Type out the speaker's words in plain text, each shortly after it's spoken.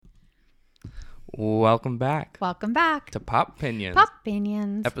Welcome back Welcome back to Pop Opinions. Pop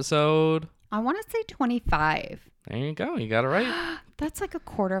Opinions. Episode. I want to say 25. There you go. You got it right. That's like a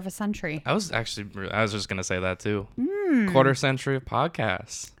quarter of a century. I was just going to say that too. Quarter century of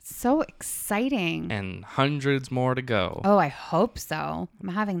podcasts. So exciting. And hundreds more to go. Oh, I hope so. I'm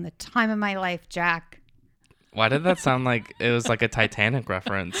having the time of my life, Jack. Why did that sound like it was like a Titanic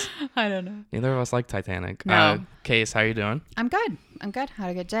reference? I don't know. Neither of us like Titanic. No. Case, how you doing? I'm good. Had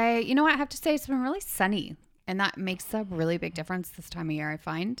a good day. You know what? I have to say it's been really sunny. And that makes a really big difference this time of year, I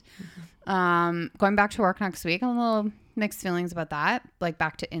find. Going back to work next week, I'm a little mixed feelings about that. Like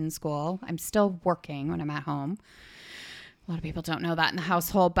back to in school. I'm still working when I'm at home. A lot of people don't know that in the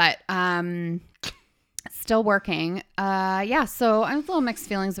household, but still working. So I have a little mixed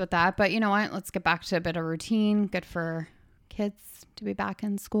feelings with that. But you know what? Let's get back to a bit of routine. Good for kids to be back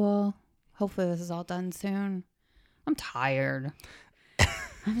in school. Hopefully this is all done soon. I'm tired.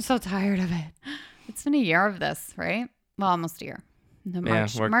 I'm so tired of it. It's been a year of this, right? Well, almost a year.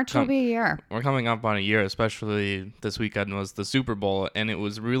 March will be a year. We're coming up on a year, especially this weekend was the Super Bowl, and it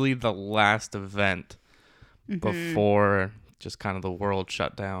was really the last event before just kind of the world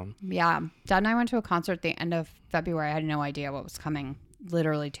shut down. Yeah. Dad and I went to a concert at the end of February. I had no idea what was coming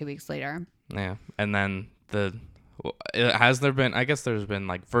literally 2 weeks later. Yeah. And then I guess there's been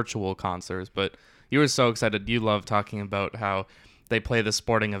like virtual concerts, but you were so excited. You love talking about how they play the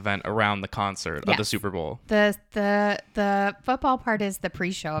sporting event around the concert of the Super Bowl. The football part is the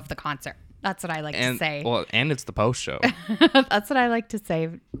pre-show of the concert. That's what I like to say. Well, and it's the post show. That's what I like to say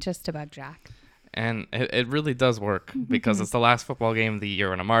just to bug Jack. And it really does work because it's the last football game of the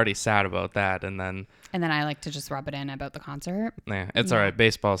year, and I'm already sad about that. And then I like to just rub it in about the concert. Yeah, it's all right.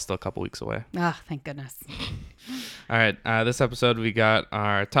 Baseball's still a couple weeks away. Oh, thank goodness. All right. This episode, we got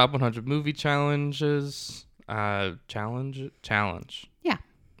our top 100 movie challenges. Challenge. Yeah.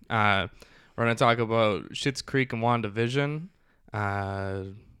 We're going to talk about Schitt's Creek and WandaVision.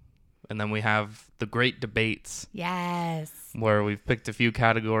 And then we have the great debates. Yes. Where we've picked a few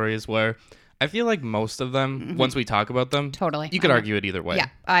categories where I feel like most of them, once we talk about them, totally, you could argue it either way. Yeah,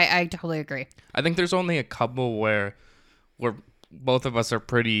 I totally agree. I think there's only a couple where both of us are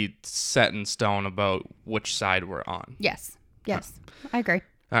pretty set in stone about which side we're on. Yes. I agree.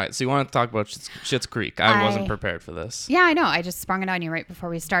 All right, so you want to talk about Schitt's Creek. I wasn't prepared for this. Yeah, I know. I just sprung it on you right before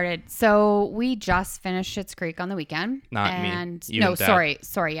we started. So we just finished Schitt's Creek on the weekend. Not me. You no, and Dad.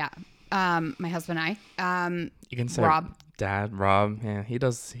 sorry, yeah. My husband and I. You can say Rob. Dad, Rob. Yeah, he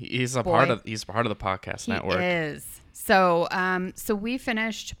does. He's part of the podcast network. He is. So we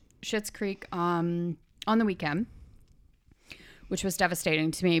finished Schitt's Creek on the weekend, which was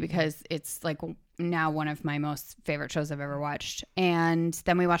devastating to me because it's like now one of my most favorite shows I've ever watched. And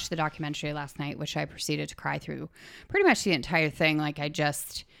then we watched the documentary last night, which I proceeded to cry through pretty much the entire thing. Like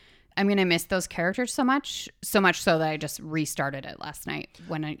I'm going to miss those characters so much so that I just restarted it last night.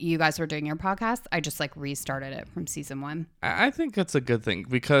 When you guys were doing your podcast, I just like restarted it from season 1. I think it's a good thing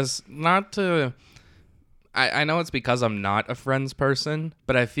because I know it's because I'm not a Friends person,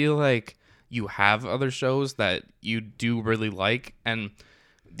 but I feel like you have other shows that you do really like. And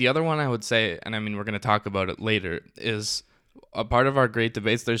the other one I would say, and I mean, we're going to talk about it later, is a part of our great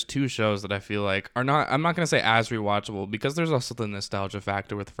debates. There's two shows that I feel like I'm not going to say as rewatchable because there's also the nostalgia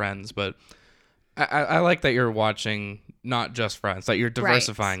factor with Friends, but I like that you're watching not just Friends, that you're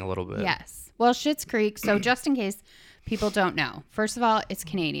diversifying a little bit. Yes. Well, Schitt's Creek, so just in case people don't know, first of all, it's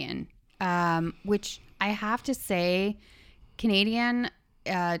Canadian, which I have to say, Canadian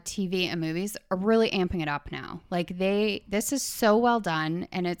TV and movies are really amping it up now. Like this is so well done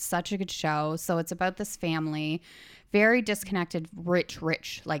and it's such a good show. So it's about this family, very disconnected, rich,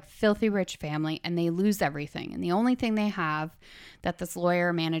 like filthy rich family, and they lose everything. And the only thing they have that this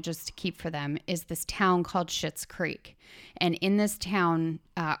lawyer manages to keep for them is this town called Schitt's Creek. And in this town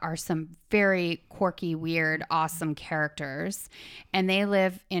are some very quirky, weird, awesome characters. And they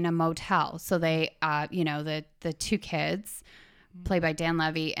live in a motel. So they, the two kids, played by Dan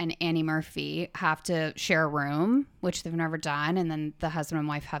Levy and Annie Murphy, have to share a room, which they've never done. And then the husband and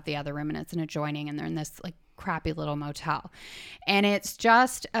wife have the other room, and it's an adjoining, and they're in this like crappy little motel. And it's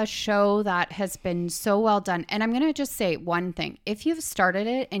just a show that has been so well done. And I'm going to just say one thing. If you've started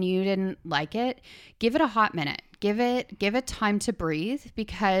it and you didn't like it, give it a hot minute. Give it time to breathe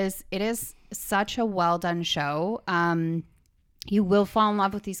because it is such a well done show. You will fall in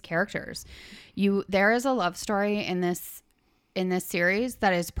love with these characters. There is a love story in this series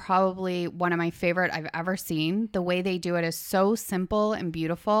that is probably one of my favorite I've ever seen. The way they do it is so simple and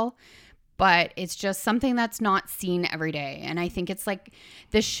beautiful, but it's just something that's not seen every day. And I think it's like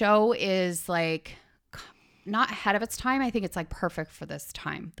the show is like not ahead of its time. I think it's like perfect for this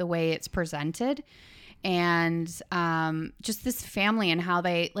time, the way it's presented. And just this family and how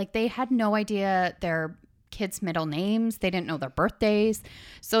they had no idea their kids' middle names. They didn't know their birthdays.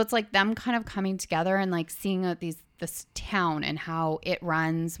 So it's like them kind of coming together and like seeing this town and how it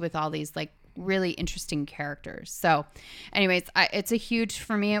runs with all these like really interesting characters. So anyways,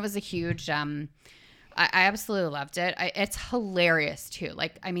 for me, it was a huge, I absolutely loved it. It's hilarious too.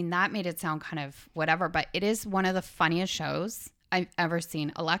 Like, I mean, that made it sound kind of whatever, but it is one of the funniest shows I've ever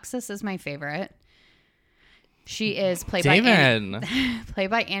seen. Alexis is my favorite. She is played by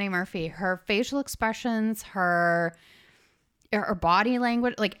Annie Murphy. Her facial expressions, her body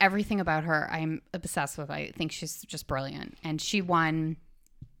language, like everything about her, I'm obsessed with. I think she's just brilliant. And she won,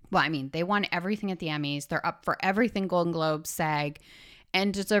 well, I mean, they won everything at the Emmys. They're up for everything, Golden Globe, SAG,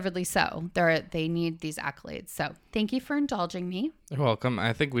 and deservedly so. They need these accolades. So thank you for indulging me. You're welcome.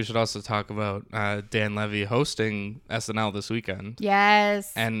 I think we should also talk about Dan Levy hosting SNL this weekend.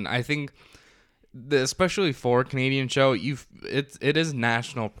 Yes. And I think, especially for a Canadian show, it is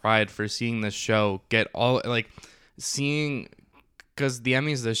national pride for seeing this show get all, like, seeing, because the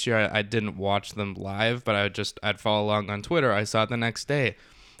Emmys this year, I didn't watch them live, but I'd follow along on Twitter. I saw it the next day.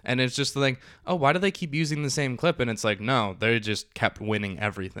 And it's just like, oh, why do they keep using the same clip? And it's like, no, they just kept winning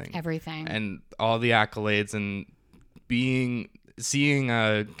everything. And all the accolades, and seeing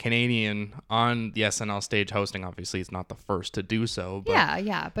a Canadian on the SNL stage hosting, obviously it's not the first to do so. But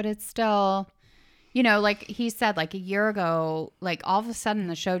yeah, but it's still, you know, like he said, like a year ago, like all of a sudden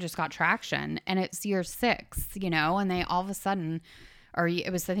the show just got traction, and it's year 6, you know, and they all of a sudden, I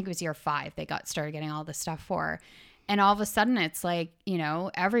think it was year 5, they started getting all this stuff for. And all of a sudden it's like, you know,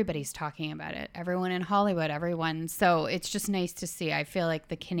 everybody's talking about it. Everyone in Hollywood, everyone. So it's just nice to see. I feel like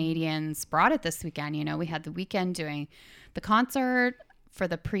the Canadians brought it this weekend. You know, we had The Weeknd doing the concert for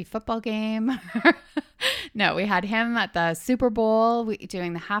the pre-football game. No, we had him at the Super Bowl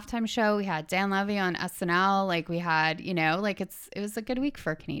doing the halftime show. We had Dan Levy on SNL. Like we had, you know, like it was a good week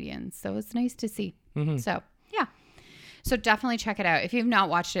for Canadians. So it's nice to see. Mm-hmm. So yeah. So definitely check it out if you've not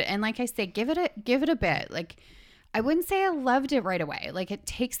watched it. And like I say, give it a bit. Like, I wouldn't say I loved it right away. Like it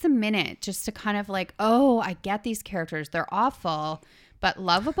takes a minute just to kind of like, oh, I get these characters. They're awful, but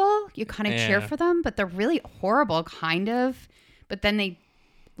lovable. You kind of cheer for them, but they're really horrible kind of, but then they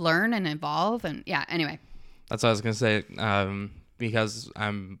learn and evolve. And yeah, anyway. That's what I was going to say. Because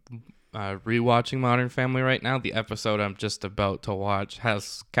I'm rewatching Modern Family right now. The episode I'm just about to watch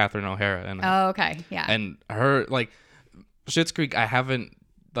has Catherine O'Hara in it. Oh, okay. Yeah. And her, like, Schitt's Creek, I haven't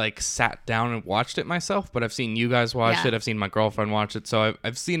like sat down and watched it myself, but I've seen you guys watch it. I've seen my girlfriend watch it. So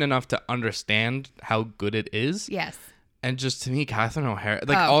I've seen enough to understand how good it is. Yes. And just to me, Catherine O'Hara,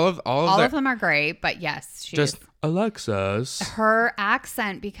 like all of them are great, but yes, she just is. Alexis. Her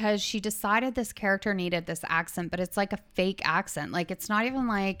accent, because she decided this character needed this accent, but it's like a fake accent. Like it's not even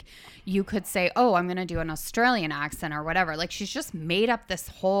like you could say, oh, I'm going to do an Australian accent or whatever. Like she's just made up this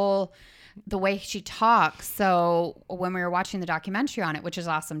whole, the way she talks. So when we were watching the documentary on it, which is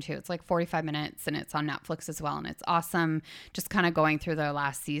awesome too, it's like 45 minutes and it's on Netflix as well. And it's awesome just kind of going through their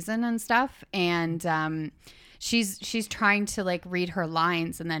last season and stuff. And she's trying to like read her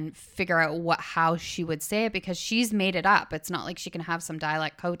lines and then figure out how she would say it, because she's made it up. It's not like she can have some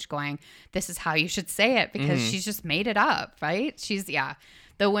dialect coach going, this is how you should say it, because she's just made it up, right?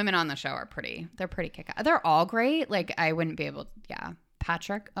 The women on the show are they're pretty kick-ass. They're all great. Like I wouldn't be able to,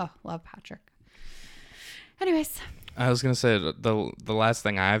 Patrick. Oh, love Patrick. Anyways. I was going to say the last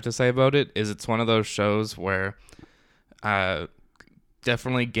thing I have to say about it is it's one of those shows where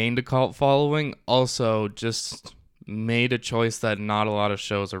definitely gained a cult following, also just made a choice that not a lot of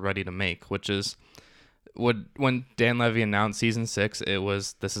shows are ready to make, which is when Dan Levy announced season 6, it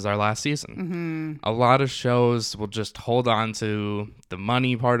was, this is our last season. Mm-hmm. A lot of shows will just hold on to the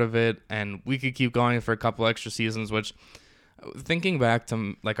money part of it, and we could keep going for a couple extra seasons, which, thinking back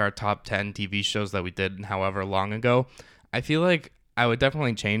to like our top 10 TV shows that we did however long ago, I feel like I would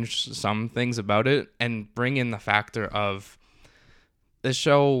definitely change some things about it and bring in the factor of the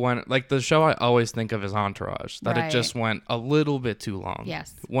show the show I always think of as Entourage, that it just went a little bit too long.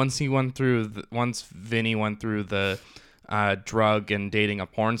 Yes. Once Vinny went through the drug and dating a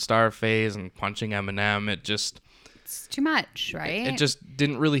porn star phase and punching Eminem, it's too much, right? It just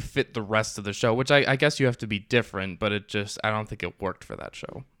didn't really fit the rest of the show, which I guess you have to be different, but I don't think it worked for that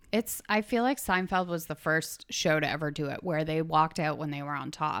show. I feel like Seinfeld was the first show to ever do it, where they walked out when they were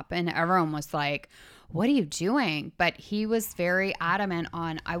on top and everyone was like, what are you doing? But he was very adamant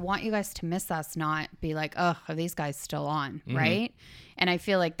on, I want you guys to miss us, not be like, oh, are these guys still on? Right. And I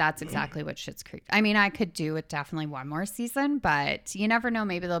feel like that's exactly what Schitt's Creek. I mean, I could do it definitely one more season, but you never know.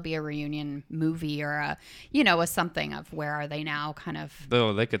 Maybe there'll be a reunion movie or a something of where are they now kind of.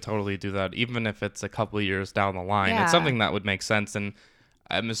 Though they could totally do that, even if it's a couple of years down the line. Yeah. It's something that would make sense. And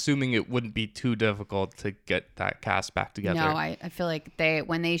I'm assuming it wouldn't be too difficult to get that cast back together. No, I feel like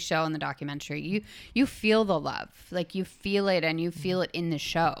when they show in the documentary, you feel the love. Like you feel it and you feel it in the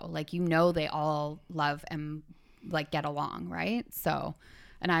show. Like, they all love and like get along, right? So,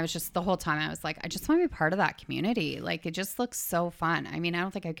 and I was just, the whole time I was like, I just want to be part of that community. Like, it just looks so fun. I mean, I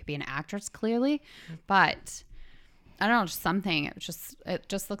don't think I could be an actress clearly, but I don't know, just something. It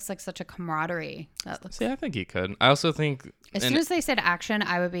just looks like such a camaraderie. See, I think you could. I also think as soon as they said action,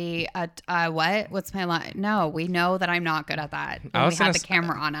 I would be what? What's my line? No, we know that I'm not good at that. When we had the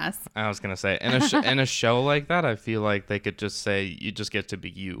camera on us. I was gonna say in a show like that, I feel like they could just say you just get to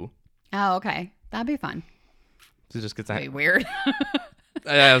be you. Oh, okay, that'd be fun. To just get that. That'd be weird.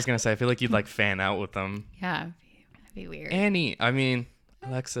 I was gonna say I feel like you'd like fan out with them. Yeah, that'd be weird. Annie, I mean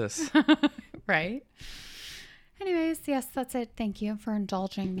Alexis. Right. Anyways, yes, that's it. Thank you for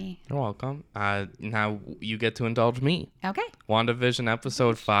indulging me. You're welcome. Now you get to indulge me. Okay. WandaVision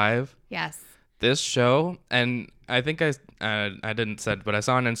episode 5. Yes. This show, and I think I didn't say it, but I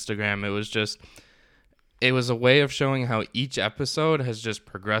saw on Instagram, it was a way of showing how each episode has just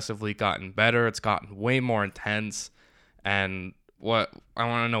progressively gotten better. It's gotten way more intense. And I want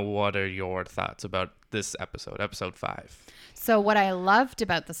to know, what are your thoughts about this episode 5? So what I loved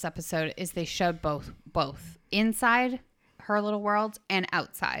about this episode is they showed both inside her little world and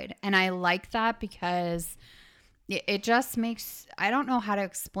outside. And I like that because it just makes, I don't know how to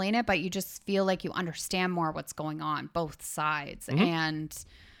explain it, but you just feel like you understand more what's going on, both sides. Mm-hmm. And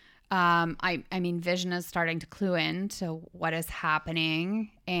I mean, Vision is starting to clue in to what is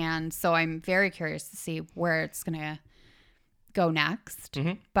happening. And so I'm very curious to see where it's going to go next.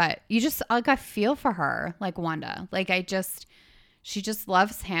 Mm-hmm. But you just, like, I feel for her, like Wanda. Like, she just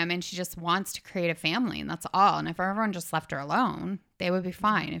loves him and she just wants to create a family, and that's all. And if everyone just left her alone, they would be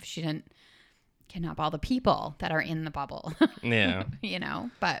fine if she didn't kidnap all the people that are in the bubble. Yeah.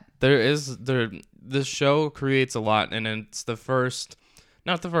 But this show creates a lot, and it's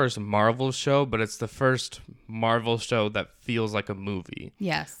not the first Marvel show, but it's the first Marvel show that feels like a movie.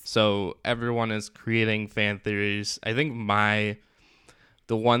 Yes. So everyone is creating fan theories. I think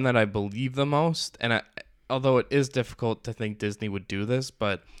the one that I believe the most, and although it is difficult to think Disney would do this,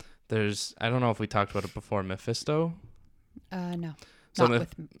 but I don't know if we talked about it before, Mephisto. No. So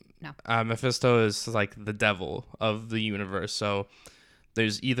no. Mephisto is like the devil of the universe. So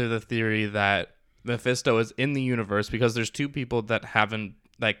there's either the theory that Mephisto is in the universe because there's two people that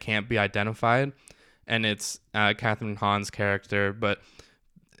can't be identified, and it's Catherine Hahn's character, but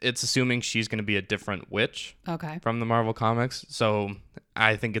it's assuming she's going to be a different witch. Okay. From the Marvel comics. So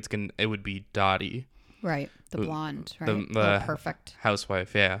I think it would be Dottie. Right. The blonde, right? The perfect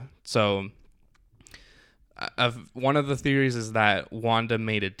housewife, yeah. So one of the theories is that Wanda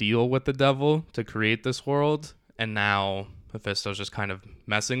made a deal with the devil to create this world, and now Mephisto's just kind of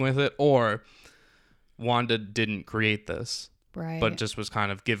messing with it, or Wanda didn't create this, right? But just was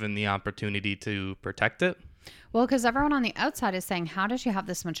kind of given the opportunity to protect it. Well, because everyone on the outside is saying, how does she have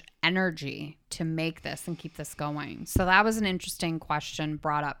this much energy to make this and keep this going? So that was an interesting question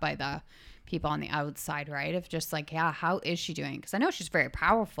brought up by the people on the outside, right? Of just like, yeah, how is she doing? Because I know she's very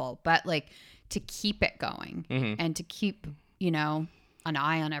powerful, but like to keep it going and to keep, an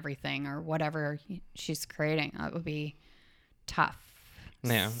eye on everything or whatever she's creating, that would be tough.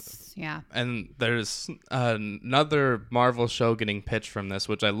 Yeah. Yeah. And there's another Marvel show getting pitched from this,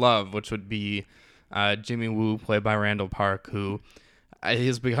 which I love, which would be Jimmy Woo, played by Randall Park, who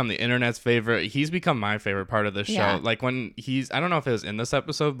he's become the internet's favorite. He's become my favorite part of this show. Like when I don't know if it was in this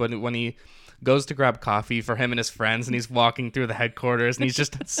episode, but when he goes to grab coffee for him and his friends and he's walking through the headquarters and he's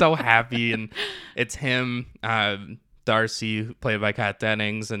just so happy, and it's him, Darcy, played by Kat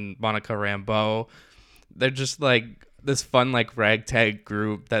Dennings, and Monica Rambeau. They're just like this fun like ragtag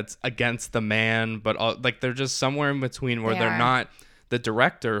group that's against the man, but like they're just somewhere in between where they're not the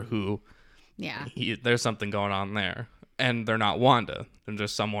director who there's something going on there, and they're not Wanda. They're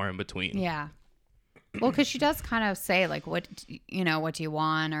just somewhere in between. Yeah. Well, because she does kind of say like, what do you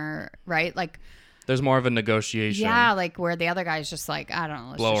want, or right? Like there's more of a negotiation. Yeah. Like where the other guy's just like, I don't know.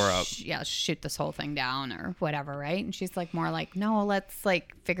 Let's blow her up. Shoot this whole thing down or whatever. Right. And she's like more like, no, let's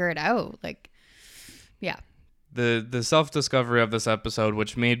like figure it out. Like, yeah. the self-discovery of this episode,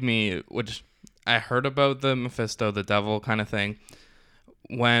 which I heard about the Mephisto, the devil kind of thing,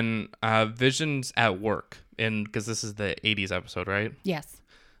 when Vision's at work, because this is the 80s episode, right? Yes.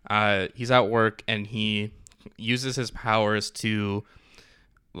 He's at work and he uses his powers to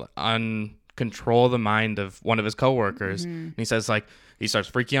control the mind of one of his coworkers. And he says, like, he starts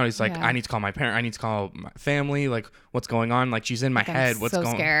freaking out. He's like, I need to call my parent. I need to call my family. Like, what's going on? Like, she's in my head. What's so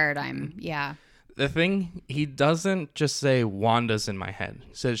going on? Scared. The thing, he doesn't just say Wanda's in my head.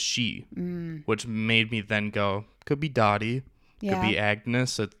 He says she, which made me then go, could be Dottie, could be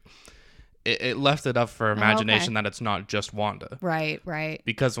Agnes. It left it up for imagination that it's not just Wanda. Right.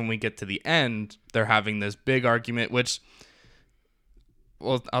 Because when we get to the end, they're having this big argument, which,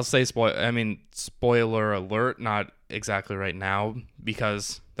 well, I'll say spoiler alert, not exactly right now,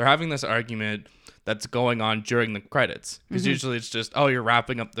 because they're having this argument that's going on during the credits. Because usually it's just, oh, you're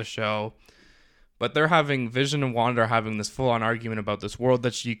wrapping up the show. But Vision and Wanda are having this full-on argument about this world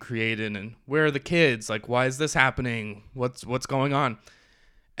that she created and where are the kids? Like, why is this happening? What's going on?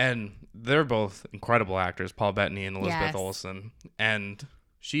 And they're both incredible actors, Paul Bettany and Elizabeth Olsen. And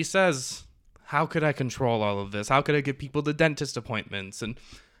she says, how could I control all of this? How could I get people to dentist appointments? And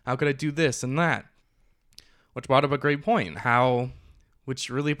how could I do this and that? Which brought up a great point. Which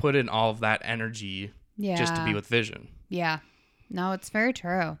really put in all of that energy just to be with Vision. Yeah. No, it's very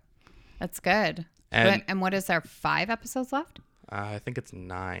true. That's good. And what is there, 5 episodes left? I think it's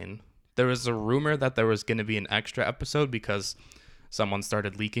 9. There was a rumor that there was going to be an extra episode because someone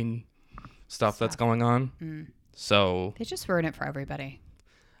started leaking stuff that's going on. So they just ruin it for everybody.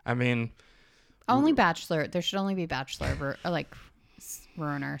 I mean, there should only be Bachelor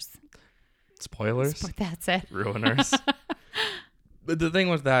ruiners. Spoilers. That's it. Ruiners. But the thing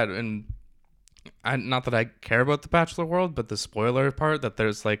with that, and not that I care about the Bachelor world, but the spoiler part, that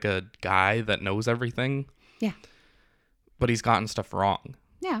there's like a guy that knows everything. Yeah. But he's gotten stuff wrong.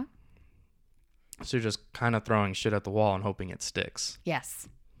 Yeah. So you're just kind of throwing shit at the wall and hoping it sticks. Yes.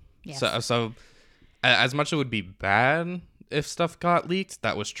 So as much as it would be bad if stuff got leaked,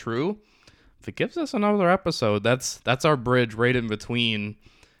 that was true. If it gives us another episode, that's our bridge right in between,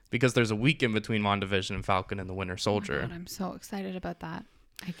 because there's a week in between WandaVision and Falcon and the Winter Soldier. Oh God, I'm so excited about that.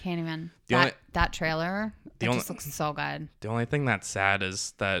 I can't even. That trailer, just looks so good. The only thing that's sad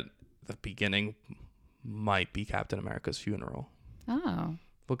is that the beginning might be Captain America's funeral. Oh.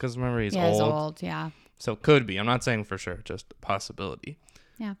 Because remember, he's old. He's old, yeah. So it could be. I'm not saying for sure, just a possibility.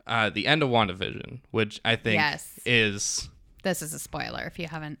 Yeah. The end of WandaVision, which I think is... This is a spoiler if you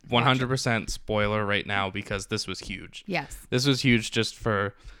haven't 100% spoiler right now, because this was huge. Yes. This was huge just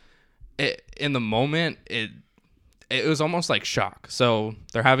for... In the moment, it was almost like shock. So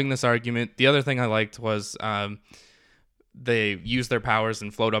they're having this argument. The other thing I liked was they use their powers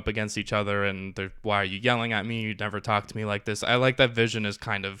and float up against each other, and they're, why are you yelling at me? You never talk to me like this. I like that Vision is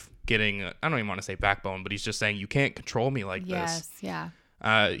kind of getting, I don't even want to say backbone, but he's just saying, you can't control me like this. Yes,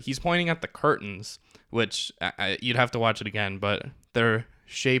 yeah. He's pointing at the curtains, which you'd have to watch it again, but they're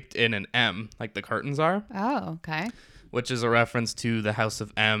shaped in an M, like the curtains are. Oh, okay. Which is a reference to the House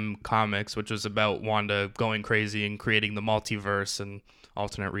of M comics, which was about Wanda going crazy and creating the multiverse and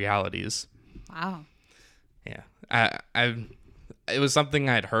alternate realities. Wow. Yeah. It was something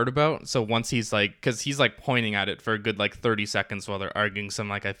I'd heard about. So once he's like, because he's like pointing at it for a good like 30 seconds while they're arguing. So I'm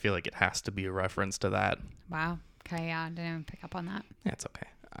like, I feel like it has to be a reference to that. Wow. Okay. Yeah. I didn't even pick up on that. Yeah, it's okay.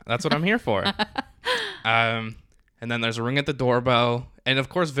 That's what I'm here for. And then there's a ring at the doorbell. And of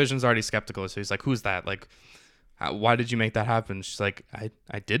course, Vision's already skeptical. So he's like, who's that? Like, why did you make that happen? She's like,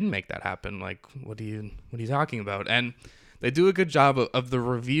 I didn't make that happen. Like, what are you talking about? And they do a good job of the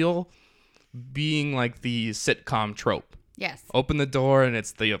reveal being like the sitcom trope. Yes. Open the door and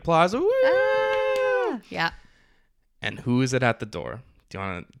it's the applause. Yeah. And who is it at the door?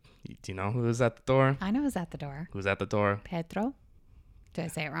 Do you know who is at the door? I know who's at the door. Who's at the door? Pedro. Did I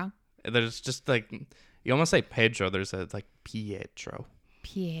say it wrong? There's just like, you almost say Pedro. There's a like Pietro.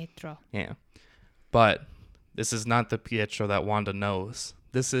 Yeah. But this is not the Pietro that Wanda knows.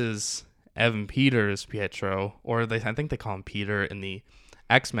 This is Evan Peters' Pietro, or I think they call him Peter in the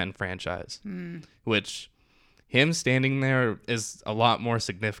X-Men franchise, which him standing there is a lot more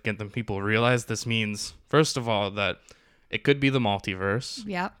significant than people realize. This means, first of all, that it could be the multiverse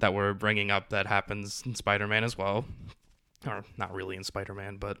that we're bringing up that happens in Spider-Man as well. Or not really in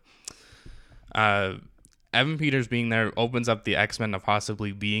Spider-Man, but Evan Peters being there opens up the X-Men to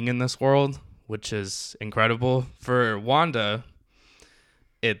possibly being in this world, which is incredible. For Wanda,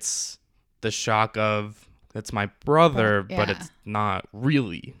 it's the shock of, it's my brother, but it's not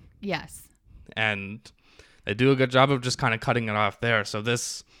really. Yes. And they do a good job of just kind of cutting it off there. So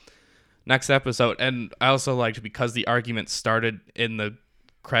this next episode. And I also liked, because the argument started in the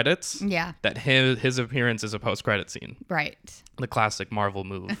credits, Yeah. that his appearance is a post-credit scene. Right. The classic Marvel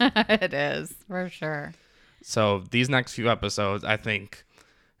move. It is, for sure. So these next few episodes, I think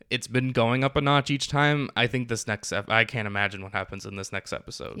it's been going up a notch each time. I think this next I can't imagine what happens in this next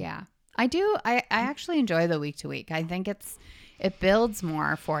episode. Yeah. I do. I actually enjoy the week to week. I think it builds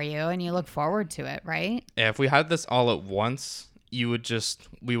more for you and you look forward to it, right? Yeah, if we had this all at once, we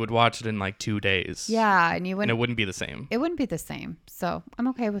would watch it in like 2 days. Yeah, and And it wouldn't be the same. it wouldn't be the same. So I'm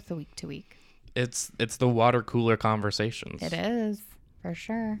okay with the week to week. It's the water cooler conversations. It is, for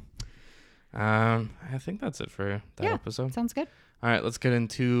sure. I think that's it for that episode. Sounds good. All right, let's get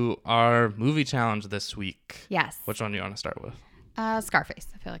into our movie challenge this week. Yes. Which one do you want to start with? Scarface.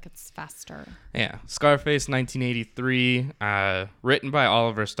 I feel like it's faster. Yeah, Scarface, 1983, written by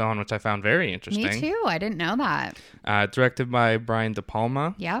Oliver Stone, which I found very interesting. Me too. I didn't know that. Directed by Brian De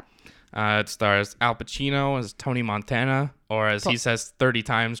Palma. Yep. It stars Al Pacino as Tony Montana, or as he says 30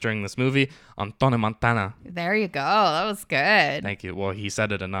 times during this movie, Tony Montana. There you go. That was good. Thank you. Well, he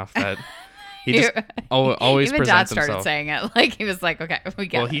said it enough that he just always Even presents Dad started himself. saying it. Like, he was like, okay, we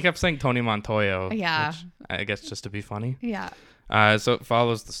get Well, it. he kept saying Tony Montoya. Yeah. Which I guess just to be funny. Yeah. So it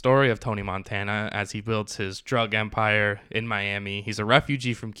follows the story of Tony Montana as he builds his drug empire in Miami. He's a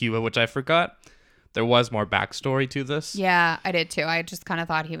refugee from Cuba, which I forgot. There was more backstory to this. Yeah, I did too. I just kind of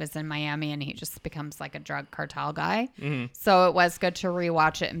thought he was in Miami and he just becomes like a drug cartel guy. Mm-hmm. So it was good to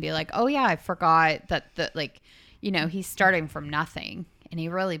rewatch it and be like, oh yeah, I forgot that he's starting from nothing and he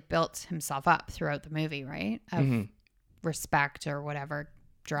really built himself up throughout the movie, right? Of respect or whatever,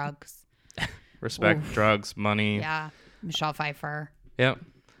 drugs. Respect, drugs, money. Yeah, Michelle Pfeiffer. Yep.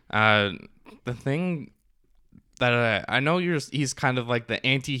 The thing that I know he's kind of like the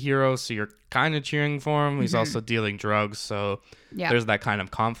anti-hero, so you're kind of cheering for him. He's also dealing drugs, so there's that kind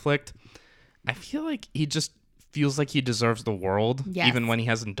of conflict. I feel like he just feels like he deserves the world, even when he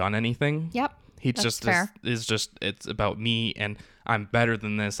hasn't done anything. Yep. He That's just fair. is just, it's about me and I'm better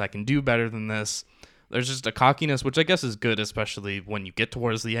than this. I can do better than this. There's just a cockiness, which I guess is good, especially when you get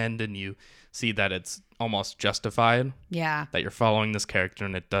towards the end and you see that it's almost justified. Yeah. That you're following this character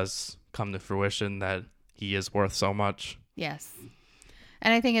and it does come to fruition that he is worth so much. Yes.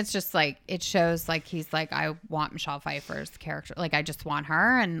 And I think it's just like, it shows like he's like, I want Michelle Pfeiffer's character. Like, I just want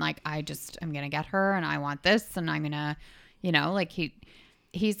her and like, I'm going to get her and I want this and I'm going to, like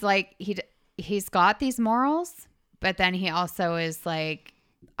he's like, he's got these morals, but then he also is like,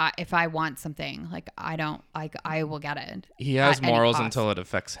 if I want something, like I will get it. He has at any morals cost. until it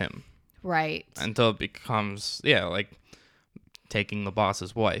affects him. Right. Until it becomes, like taking the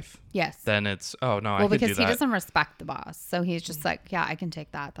boss's wife. Yes. Then it's, oh no, I Well, could do because that. he doesn't respect the boss. So he's just like, yeah, I can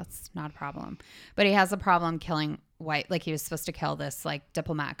take that. That's not a problem. But he has a problem killing white. Like, he was supposed to kill this like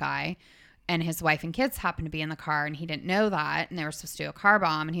diplomat guy and his wife and kids happened to be in the car and he didn't know that. And they were supposed to do a car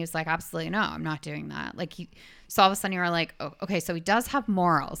bomb. And he was like, absolutely no, I'm not doing that. Like, so all of a sudden you were like, oh, okay, so he does have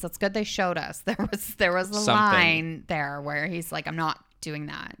morals. That's good. They showed us there was a Something. line there where he's like, I'm not doing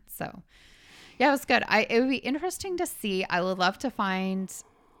that. So yeah, it was good. It would be interesting to see. I would love to find.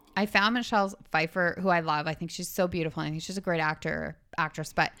 I found Michelle Pfeiffer, who I love. I think she's so beautiful. I think she's a great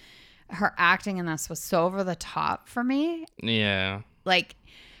actress. But her acting in this was so over the top for me. Yeah. Like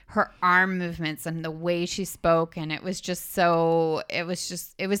her arm movements and the way she spoke, and it was just so. It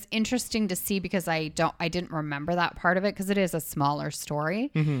was interesting to see because I didn't remember that part of it because it is a smaller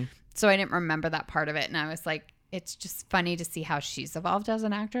story. Mm-hmm. So I didn't remember that part of it, and I was like, it's just funny to see how she's evolved as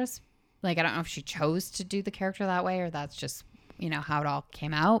an actress. Like, I don't know if she chose to do the character that way or that's just, how it all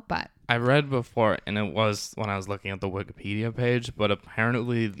came out. But I read before, and it was when I was looking at the Wikipedia page, but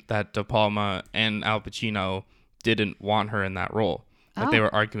apparently that De Palma and Al Pacino didn't want her in that role. Like, they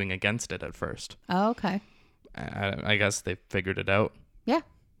were arguing against it at first. Oh, okay. I guess they figured it out. Yeah.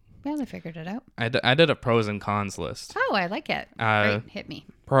 Yeah, they figured it out. I did a pros and cons list. Oh, I like it. Great. Hit me.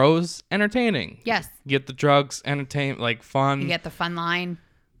 Pros, entertaining. Yes. You get the drugs, entertain, like fun. You get the fun line.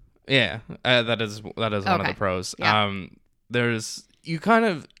 Yeah, that is one of the pros. Yeah.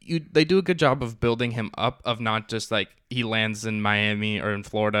 They do a good job of building him up, of not just like he lands in Miami or in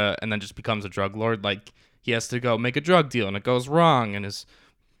Florida and then just becomes a drug lord. Like, he has to go make a drug deal and it goes wrong and his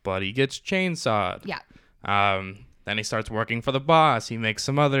buddy gets chainsawed. Yeah. Then he starts working for the boss. He makes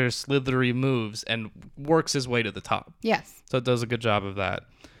some other slithery moves and works his way to the top. Yes. So it does a good job of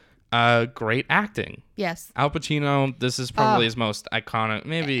that. Great acting. Yes. Al Pacino, this is probably his most iconic,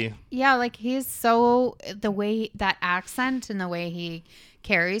 maybe. Yeah, like he's so, the way that accent and the way he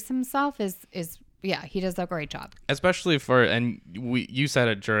carries himself is he does a great job. Especially you said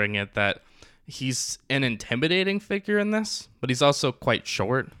it during it that he's an intimidating figure in this, but he's also quite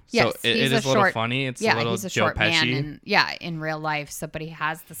short. Yes, so it he's is a little funny. It's a little he's a Joe short man, Pesci. and in real life. So, but he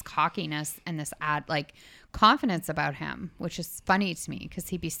has this cockiness and this confidence about him, which is funny to me because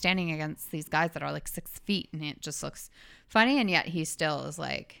he'd be standing against these guys that are like 6 feet, and it just looks funny, and yet he still is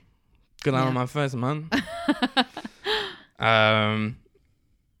like, Get out of my face, man. And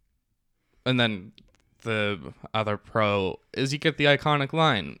then the other pro is you get the iconic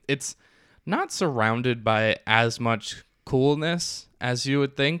line. It's not surrounded by as much coolness as you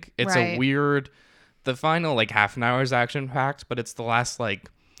would think. It's a Right. weird, the final like half an hour is action packed, but it's the last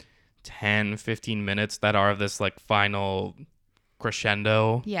like 10, 15 minutes that are this like final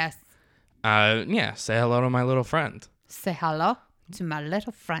crescendo. yes, Yeah, say hello to my little friend. say hello to my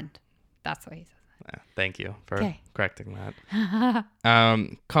little friend. That's what he says. Thank you for Okay. correcting that.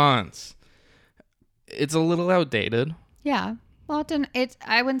 Cons. It's a little outdated. Yeah. Well,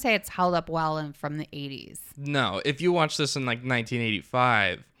 I wouldn't say it's held up well from the 80s. No, if you watch this in like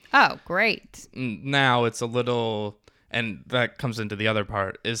 1985, Oh, great. now it's a little, and that comes into the other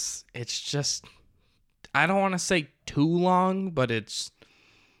part, it's just, I don't want to say too long, but it's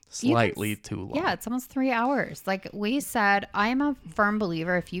slightly too long. Yeah, it's almost 3 hours. Like we said, I'm a firm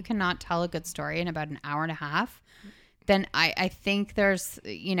believer if you cannot tell a good story in about an hour and a half, then I think there's,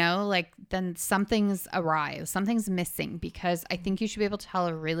 then something's awry, something's missing, because I think you should be able to tell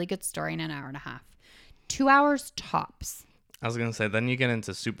a really good story in an hour and a half. 2 hours tops. I was going to say, then you get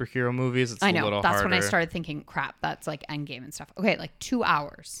into superhero movies. It's I a know. little That's harder. when I started thinking, crap, that's like Endgame and stuff. Okay, like 2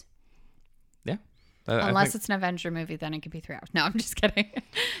 hours. Yeah. Unless it's an Avenger movie, then it could be 3 hours. No, I'm just kidding.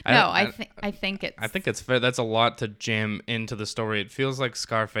 I think it's. I think it's fair. That's a lot to jam into the story. It feels like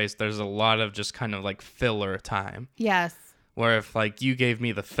Scarface. There's a lot of just kind of like filler time. Yes. Where if like you gave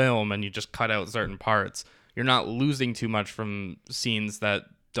me the film and you just cut out certain parts, you're not losing too much from scenes that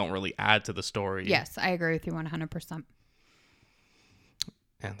don't really add to the story. Yes, I agree with you 100%.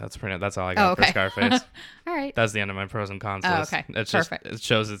 Yeah, that's all I got for Scarface. All right. That's the end of my pros and cons list. Okay. It's Perfect. It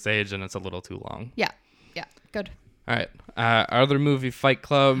shows its age and it's a little too long. Yeah. Good. All right. Our other movie, Fight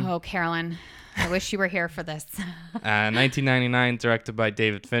Club. Oh, Carolyn, I wish you were here for this. 1999, directed by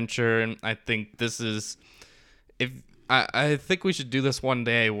David Fincher, and I think this is, I think we should do this one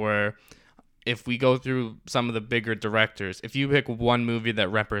day where if we go through some of the bigger directors, if you pick one movie that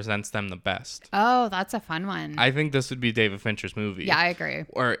represents them the best. Oh, that's a fun one. I think this would be David Fincher's movie. Yeah, I agree.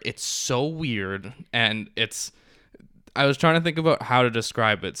 Or it's so weird, and I was trying to think about how to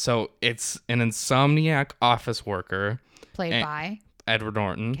describe it. So it's an insomniac office worker. Played by Edward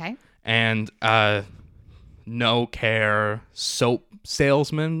Norton. Okay. And no care soap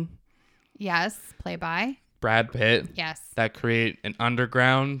salesman. Yes, played by Brad Pitt. Yes. That create an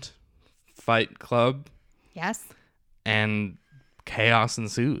underground fight club. Yes. And chaos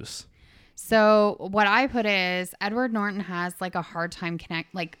ensues. So what I put is Edward Norton has like a hard time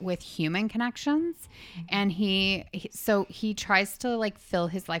with human connections, and he tries to like fill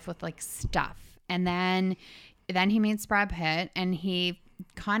his life with like stuff, and then he meets Brad Pitt, and he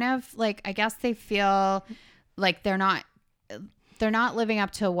kind of like, I guess they feel like they're not living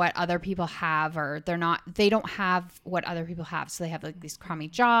up to what other people have, or they don't have what other people have. So they have like these crummy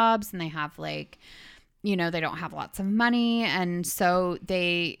jobs, and they have like, they don't have lots of money, and so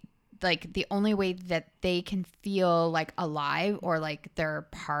they like the only way that they can feel like alive or like they're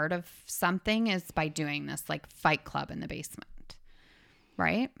part of something is by doing this like fight club in the basement.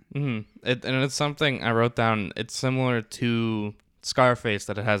 Right? Mm-hmm. And it's something I wrote down. It's similar to Scarface,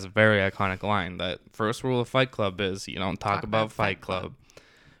 that it has a very iconic line that first rule of Fight Club is you don't talk about Fight Club,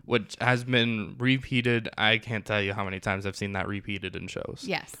 which has been repeated. I can't tell you how many times I've seen that repeated in shows.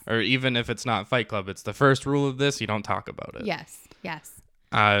 Yes. Or even if it's not Fight Club, it's the first rule of this, you don't talk about it. Yes.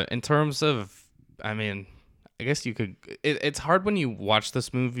 In terms of, I mean, I guess you could, it's hard when you watch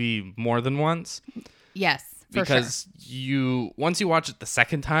this movie more than once. Yes, for because once you watch it the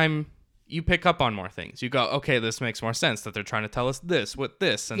second time, you pick up on more things. You go, okay, this makes more sense that they're trying to tell us this with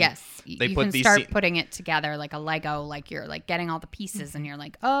this. And yes. they you put can these start putting it together like a Lego, like you're like getting all the pieces and you're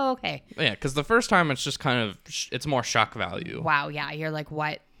like, oh, okay. Yeah, because the first time it's just kind of, it's more shock value. Wow, yeah. You're like,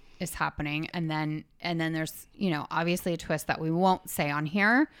 what is happening? And then there's, obviously a twist that we won't say on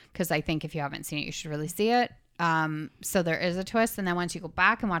here, because I think if you haven't seen it, you should really see it. So there is a twist. And then once you go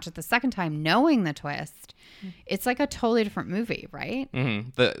back and watch it the second time, knowing the twist, it's like a totally different movie, right?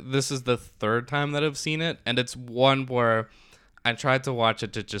 Mm-hmm. This is the third time that I've seen it. And it's one where I tried to watch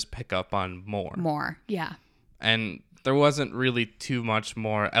it to just pick up on more. Yeah. And there wasn't really too much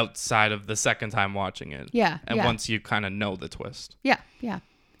more outside of the second time watching it. Yeah. And once you kind of know the twist. Yeah.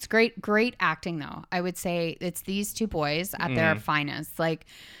 It's great acting though. I would say it's these two boys at their finest. Like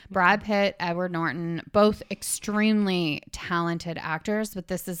Brad Pitt, Edward Norton, both extremely talented actors, but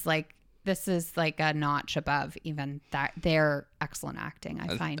this is like a notch above even that their excellent acting,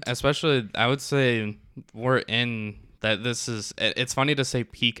 I find. Especially, I would say we're in that this is, it's funny to say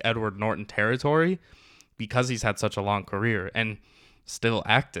peak Edward Norton territory because he's had such a long career and still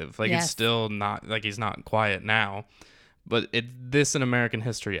active. Like Yes. he's still not, like he's not quiet now. But this and American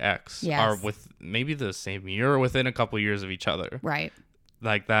History X Yes. are with maybe the same year or within a couple years of each other. Right.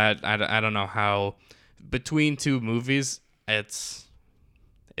 Like that, I don't know how, between two movies, it's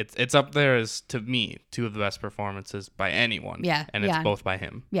up there as, to me, two of the best performances by anyone. Yeah, And it's yeah. both by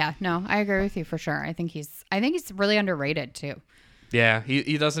him. Yeah, no, I agree with you for sure. I think he's really underrated too. Yeah,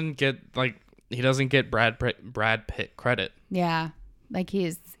 he doesn't get Brad Pitt credit. Yeah. Like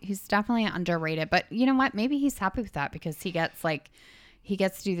he's definitely underrated, but you know what? Maybe he's happy with that because he gets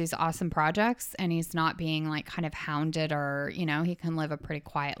to do these awesome projects and he's not being like kind of hounded or, you know, he can live a pretty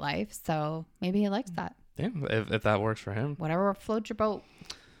quiet life. So maybe he likes that. Yeah, if that works for him. Whatever floats your boat.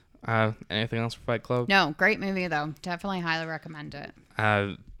 Anything else for Fight Club? No, great movie though. Definitely highly recommend it.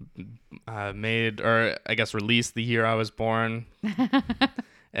 Made, or I guess released the year I was born.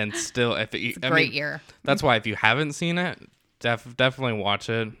 And still, It's a great year. That's why if you haven't seen it, definitely watch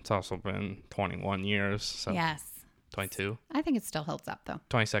it. It's also been 21 years. So Yes. 22. I think it still holds up though.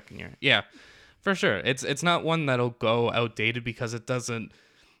 22nd year. Yeah, for sure. It's not one that'll go outdated because it doesn't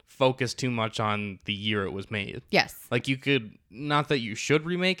focus too much on the year it was made. Yes. Like you could, not that you should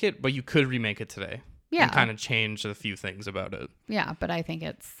remake it, but you could remake it today. Yeah. And kind of change a few things about it. Yeah, but I think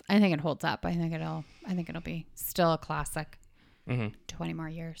it holds up. I think it'll be still a classic. 20 more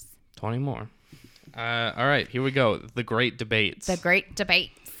years. 20 more. All right, here we go. The Great Debates. The Great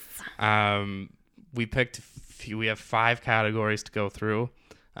Debates. We have 5 categories to go through.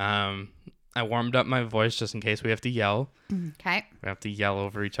 I warmed up my voice just in case we have to yell. Okay. We have to yell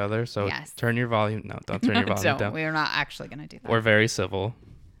over each other. So Yes. turn your volume. No, don't turn your volume down. We're not actually going to do that. We're very civil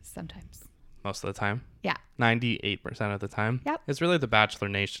Sometimes. most of the time. Yeah. 98% of the time. Yep. It's really the Bachelor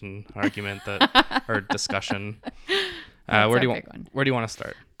Nation argument that or discussion. Where do you want to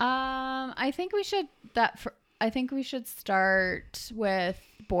start? I think we should start with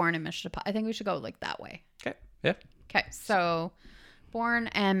Bourne and Mission Impossible. I think we should go like that way. Okay. Yeah. Okay, so Bourne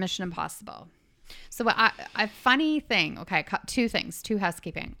and Mission Impossible. So a funny thing. Okay, two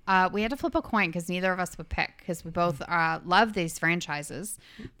housekeeping. We had to flip a coin because neither of us would pick because we both love these franchises,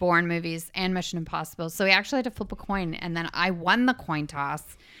 Bourne movies and Mission Impossible. So we actually had to flip a coin, and then I won the coin toss,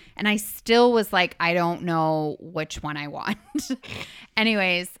 and I still was like, I don't know which one I want.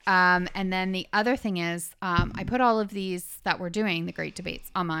 Anyways, and then the other thing is, I put all of these that we're doing, the Great Debates,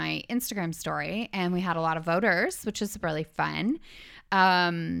 on my Instagram story, and we had a lot of voters, which is really fun.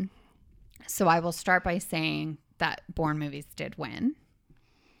 So I will start by saying that Bourne movies did win.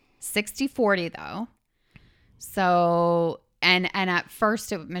 60-40 though. So, and at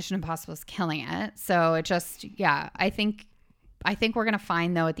first Mission Impossible was killing it. So it just, yeah, I think we're going to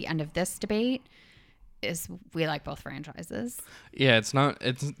find though at the end of this debate is we like both franchises. Yeah,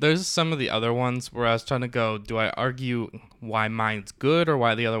 there's some of the other ones where I was trying to go, do I argue why mine's good or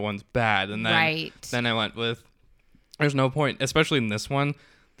why the other one's bad? And then I went with, there's no point, especially in this one.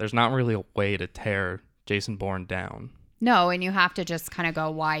 There's not really a way to tear Jason Bourne down. No, and you have to just kind of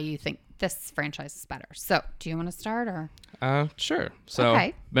go why you think this franchise is better. So, do you want to start or? Sure. So,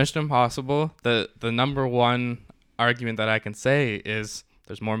 Okay. Mission Impossible, the number one argument that I can say is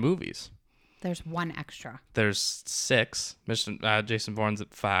there's more movies. There's one extra. There's 6. Jason Bourne's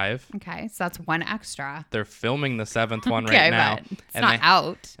at 5. Okay, so that's one extra. They're filming the 7th one Okay, right now. but it's not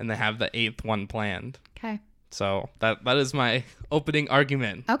out. And they have the 8th one planned. Okay. So that is my opening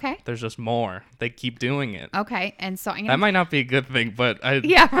argument. Okay. There's just more. They keep doing it. Okay. And so I'm That gonna might not be a good thing, but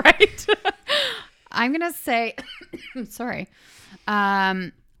Yeah, right. I'm gonna say sorry.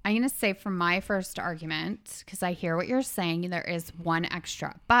 I'm gonna say for my first argument, because I hear what you're saying, there is one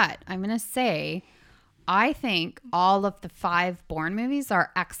extra. But I'm gonna say I think all of the 5 Bourne movies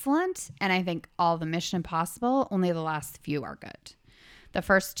are excellent, and I think all the Mission Impossible, only the last few are good. The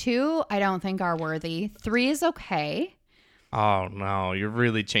first 2, I don't think are worthy. 3 is okay. Oh, no. You're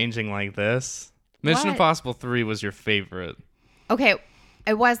really changing like this? Mission What? Impossible 3 was your favorite. Okay,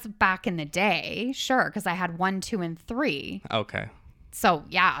 it was back in the day, sure, because I had 1, 2, and 3. Okay. So,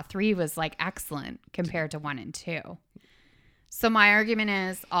 yeah, 3 was like excellent compared to 1 and 2. So my argument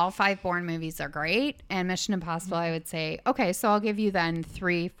is all 5 Bourne movies are great, and Mission Impossible, I would say, okay, so I'll give you then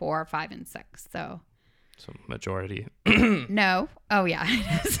 3, 4, 5, and 6. So majority. no. Oh, yeah.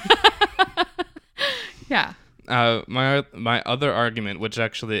 It is. Yeah. My other argument, which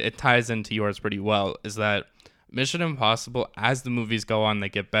actually it ties into yours pretty well, is that Mission Impossible, as the movies go on, they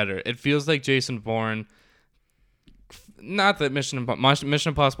get better. It feels like Jason Bourne. Not that Mission Impossible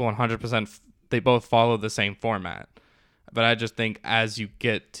 100%, they both follow the same format, but I just think as you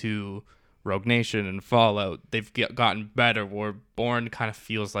get to Rogue Nation and Fallout, they've gotten better, where Bourne kind of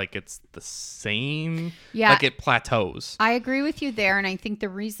feels like it's the same. Yeah. Like it plateaus. I agree with you there, and I think the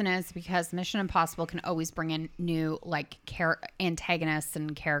reason is because Mission Impossible can always bring in new like antagonists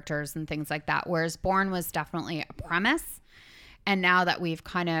and characters and things like that, whereas Bourne was definitely a premise, and now that we've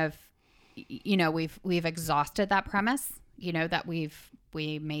kind of, you know, we've exhausted that premise, you know, that we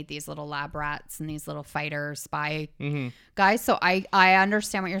made these little lab rats and these little fighter spy guys. So I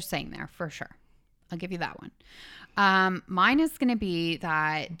understand what you're saying there for sure. I'll give you that one. Mine is going to be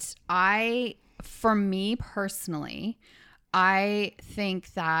that for me personally, I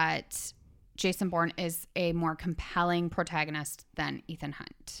think that Jason Bourne is a more compelling protagonist than Ethan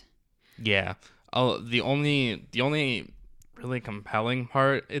Hunt. Yeah. Oh, the only really compelling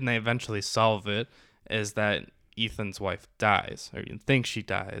part, and they eventually solve it, is that Ethan's wife dies, or you think she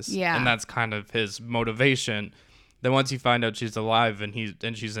dies. Yeah. And that's kind of his motivation. Then once you find out she's alive and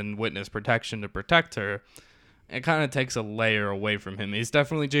she's in witness protection to protect her, it kind of takes a layer away from him. He's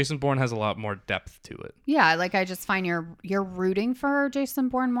definitely, Jason Bourne has a lot more depth to it. Yeah, like I just find you're rooting for Jason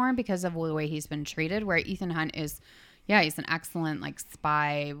Bourne more because of the way he's been treated, where Ethan Hunt is, he's an excellent like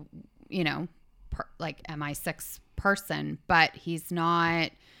spy, you know, like MI6 person, but he's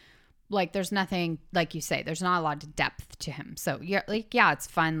not like, there's nothing, like you say, there's not a lot of depth to him. So it's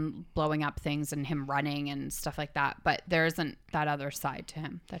fun blowing up things and him running and stuff like that, but there isn't that other side to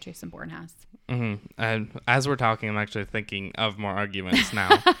him that Jason Bourne has. Mm-hmm. And as we're talking, I'm actually thinking of more arguments now.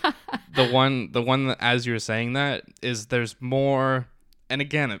 the one that, as you were saying that, is there's more, and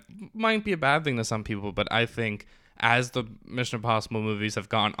again, it might be a bad thing to some people, but I think as the Mission Impossible movies have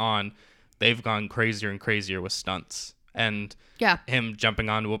gone on, they've gone crazier and crazier with stunts. And him jumping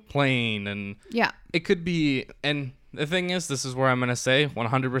onto a plane, and it could be, and the thing is, this is where I'm going to say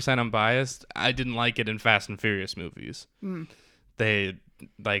 100% unbiased, I didn't like it in Fast and Furious movies. They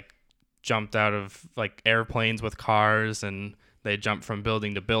like jumped out of like airplanes with cars, and they jumped from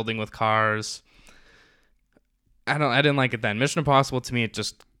building to building with cars. I didn't like it then. Mission Impossible, to me, it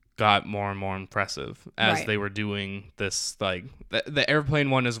just got more and more impressive as they were doing this. Like the airplane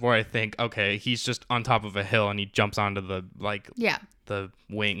one is where I think, okay, he's just on top of a hill and he jumps onto the the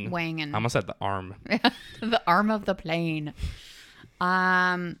wing, and I almost said the arm. The arm of the plane.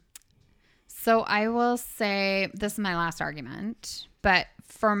 So I will say this is my last argument, but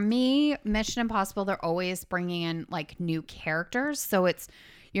for me, Mission Impossible, they're always bringing in like new characters, so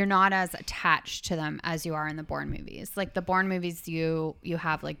you're not as attached to them as you are in the Bourne movies. Like the Bourne movies, you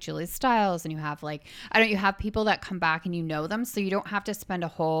have like Julia Stiles, and you have like, you have people that come back and you know them. So you don't have to spend a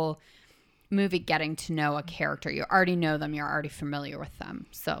whole movie getting to know a character. You already know them. You're already familiar with them.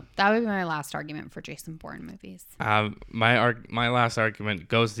 So that would be my last argument for Jason Bourne movies. My last argument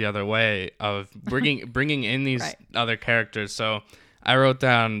goes the other way of bringing in these other characters. So I wrote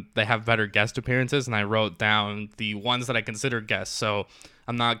down they have better guest appearances, and I wrote down the ones that I consider guests. So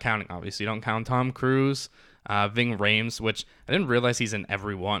I'm not counting, obviously. You don't count Tom Cruise, Ving Rhames, which I didn't realize he's in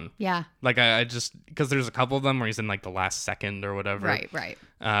every one. Yeah. Like I just, because there's a couple of them where he's in like the last second or whatever. Right.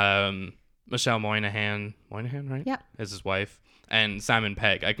 Michelle Moynihan, right? Yeah. Is his wife. And Simon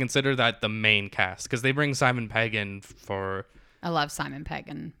Pegg. I consider that the main cast because they bring Simon Pegg in for... I love Simon Pegg.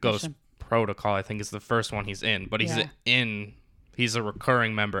 And Ghost Protocol, I think, is the first one he's in. But he's a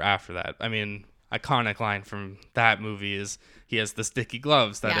recurring member after that. I mean, iconic line from that movie is he has the sticky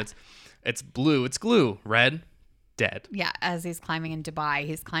gloves that it's blue, it's glue, red, dead. Yeah, as he's climbing in Dubai,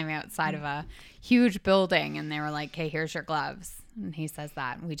 he's climbing outside of a huge building, and they were like, "Hey, here's your gloves," and he says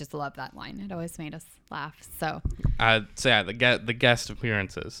that, and we just love that line. It always made us laugh. So the guest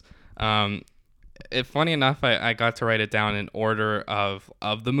appearances. Funny enough, I got to write it down in order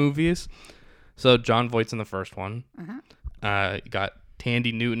of the movies. So John Voight's in the first one. You got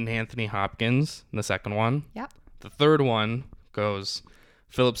Tandy Newton, Anthony Hopkins in the second one. Yep. The third one goes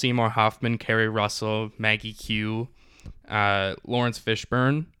Philip Seymour Hoffman, Kerry Russell, Maggie Q, Lawrence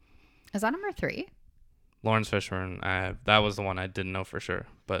Fishburne. Is that number 3? Lawrence Fishburne. That was the one I didn't know for sure,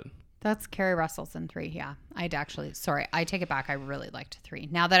 but that's Kerry Russell's in 3. Yeah, I take it back. I really liked 3.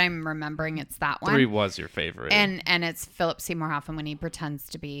 Now that I'm remembering, it's that one. 3 was your favorite, and it's Philip Seymour Hoffman when he pretends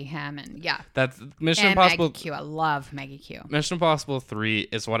to be him, and that's Mission Impossible. Maggie Q. I love Maggie Q. Mission Impossible 3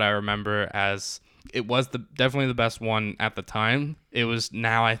 is what I remember as. It was definitely the best one at the time. It was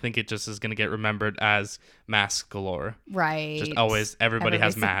now. I think it just is going to get remembered as mask galore. Right. Just always everybody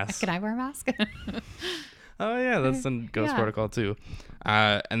has masks. Can I wear a mask? Oh yeah, that's in Ghost Yeah. Protocol too.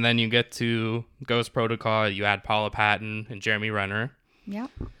 And then you get to Ghost Protocol. You add Paula Patton and Jeremy Renner. Yep.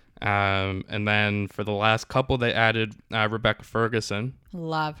 And then for the last couple, they added Rebecca Ferguson,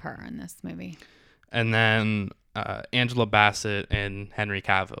 Love her in this movie. and then Angela Bassett and Henry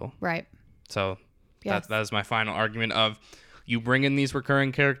Cavill. Right. So Yes. that is my final argument of you bring in these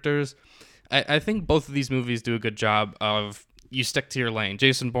recurring characters. I think both of these movies do a good job of you stick to your lane.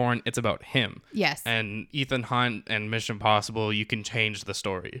 Jason Bourne, it's about him. Yes. And Ethan Hunt and Mission Impossible, you can change the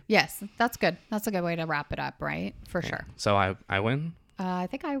story. Yes. That's good. That's a good way to wrap it up, right? For sure. So I win? I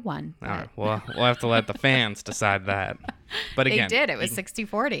think I won. All right. Well, we'll have to let the fans decide that. But They again, did. It was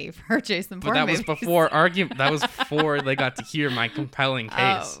 60-40 for Jason but Bourne that was movies. before argument. That was before they got to hear my compelling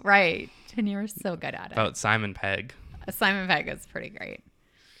case Oh, right. And you were so good at it. about Simon Pegg. Simon Pegg is pretty great.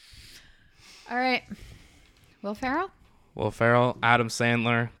 All right. Will Ferrell? Will Ferrell, Adam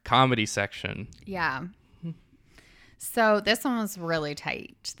Sandler, comedy section. Yeah. So this one was really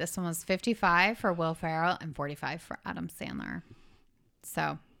tight. This one was 55 for Will Ferrell and 45 for Adam Sandler.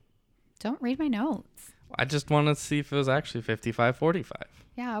 So don't read my notes. I just want to see if it was actually 55-45.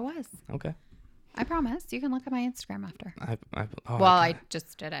 Yeah, it was. Okay. I promise. You can look at my Instagram after. Oh, Well, okay. I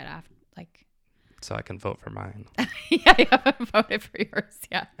just did it after, like, So I can vote for mine. yeah, you haven't voted for yours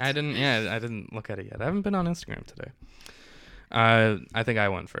yet. I didn't look at it yet. I haven't been on Instagram today. I think I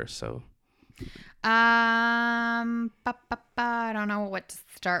went first, so I don't know what to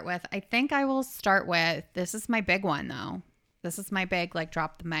start with. I think I will start with, this is my big one though. This is my big, like,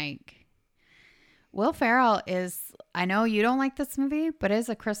 drop the mic. Will Ferrell is, I know you don't like this movie, but it is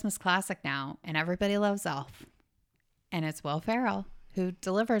a Christmas classic now, and everybody loves Elf. And it's Will Ferrell who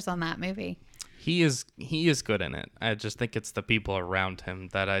delivers on that movie. he is good in it. I just think it's the people around him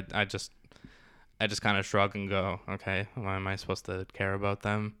that I just kind of shrug and go, okay, why am I supposed to care about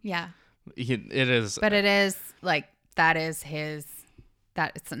them? Yeah. It is. But it is like, that is his,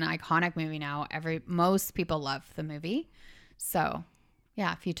 that it's an iconic movie now. Most people love the movie. So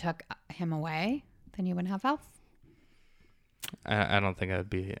yeah, if you took him away, then you wouldn't have Elf. I don't think I'd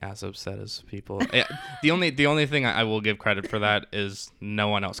be as upset as people. The only thing I will give credit for that is no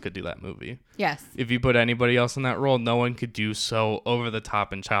one else could do that movie. Yes. If you put anybody else in that role, no one could do so over the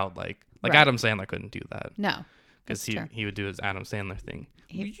top and childlike. Like Right. Adam Sandler couldn't do that No. because that's true. he would do his Adam Sandler thing.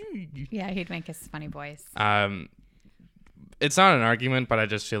 Yeah, he'd make his funny voice. It's not an argument, but I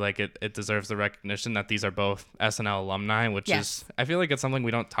just feel like it deserves the recognition that these are both SNL alumni, which Yes. is, I feel like it's something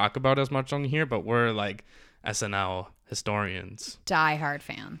we don't talk about as much on here, but we're like SNL historians Die hard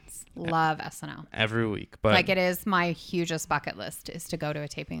fans. Love SNL. every week. But Like, it is my hugest bucket list is to go to a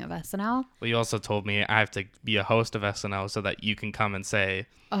taping of SNL. well, you also told me I have to be a host of SNL so that you can come and say,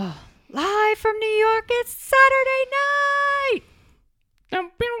 Oh, live from New York, it's Saturday night.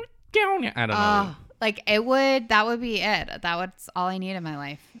 I don't know. Oh, like that would be it. That's all I need in my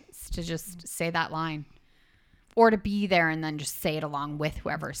life is to just say that line or to be there and then just say it along with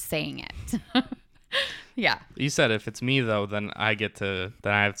whoever's saying it. Yeah. You said if it's me though, then I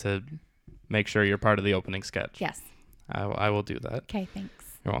have to make sure you're part of the opening sketch. Yes. I will do that. Okay, thanks.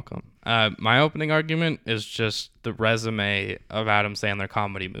 You're welcome. My opening argument is just the resume of Adam Sandler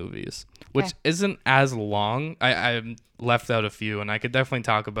comedy movies, which Okay. isn't as long. I left out a few, and I could definitely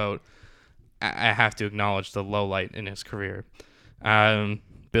talk about. I have to acknowledge the low light in his career.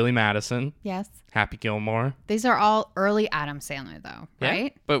 Billy Madison, Yes. Happy Gilmore. These are all early Adam Sandler though,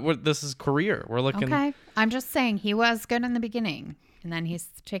 right? But this is career. We're looking. Okay. I'm just saying he was good in the beginning and then he's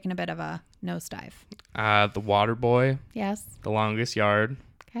taken a bit of a nosedive. The Waterboy, Yes. The Longest Yard.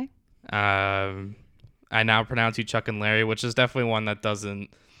 Okay. I Now Pronounce You Chuck and Larry, which is definitely one that doesn't.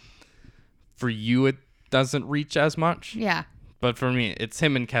 For you, it doesn't reach as much. Yeah. But for me, it's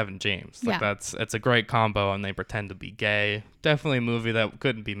him and Kevin James. Like Yeah. it's a great combo, and they pretend to be gay. Definitely a movie that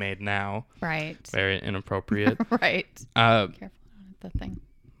couldn't be made now. Right. Very inappropriate. Right. Well, Careful with the thing.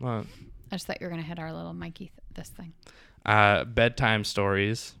 I just thought you were going to hit our little Mikey this thing. Bedtime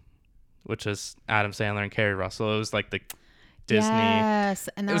Stories, which is Adam Sandler and Kerry Russell. It was like the Disney. Yes.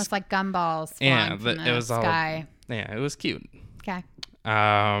 And there It was, was- like gumballs Yeah, flying from it the was all- sky. Yeah, it was cute. Okay.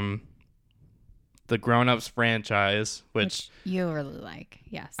 The Grown Ups franchise, which you really like.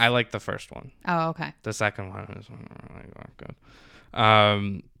 Yes. I like the first one. Oh, okay. The second one is really not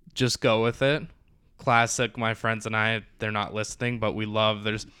good. Just Go With It. Classic. My friends and I, they're not listening, but we love.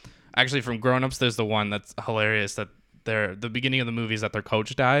 There's actually from Grown Ups. There's the one that's hilarious. That the beginning of the movie is that their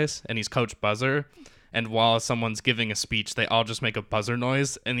coach dies, and he's Coach Buzzer. And while someone's giving a speech, they all just make a buzzer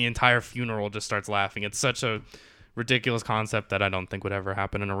noise, and the entire funeral just starts laughing. It's such a ridiculous concept that I don't think would ever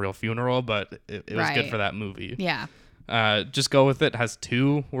happen in a real funeral, but it was good Right. for that movie. Yeah. Just Go With It has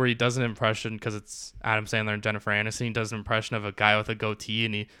 2 where he does an impression, because it's Adam Sandler and Jennifer Aniston. He does an impression of a guy with a goatee,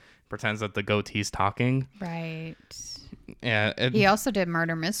 and he pretends that the goatee's talking. Right. Yeah. He also did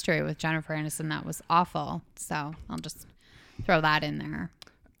Murder Mystery with Jennifer Aniston. That was awful. So I'll just throw that in there.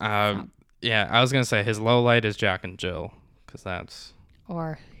 Yeah, I was going to say his low light is Jack and Jill, because that's...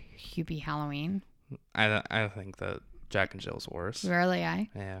 Or Hubie Halloween. I think that Jack and Jill's worse. Really,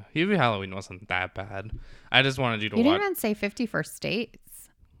 Yeah. Hubie Halloween wasn't that bad. I just wanted you to You watch... didn't even say 50 First Dates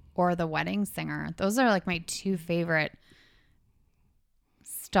or The Wedding Singer. Those are like my 2 favorite.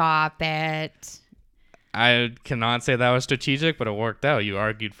 Stop it. I cannot say that was strategic, but it worked out. You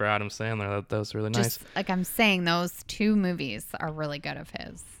argued for Adam Sandler. That was really nice. Just like I'm saying, those 2 movies are really good of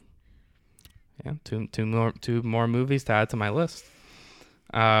his. Yeah, two more movies to add to my list.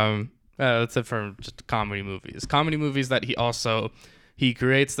 That's it for just comedy movies. Comedy movies that he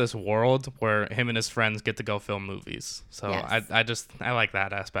creates this world where him and his friends get to go film movies. So Yes. I like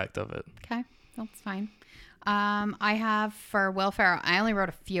that aspect of it. Okay, that's fine. I have for Will Ferrell, I only wrote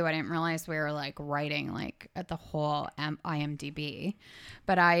a few. I didn't realize we were like writing like at the whole IMDb,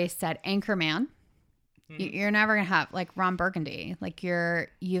 but I said Anchorman. You're never gonna have like Ron Burgundy. Like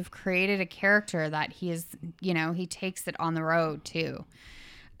you've created a character that he takes it on the road too.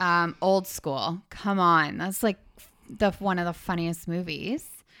 Old School. Come on, that's like one of the funniest movies.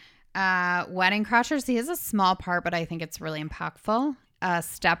 Wedding Crashers. He has a small part, but I think it's really impactful.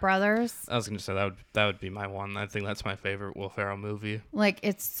 Step Brothers. I was gonna say that would be my one. I think that's my favorite Will Ferrell movie. Like,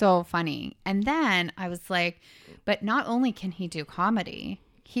 it's so funny. And then I was like, but not only can he do comedy,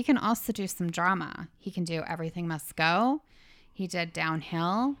 he can also do some drama. He can do Everything Must Go. He did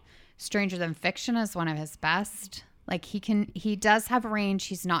Downhill. Stranger Than Fiction is one of his best. Like, he does have range.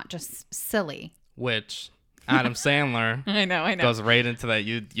 He's not just silly. Which Adam Sandler I know. goes right into that.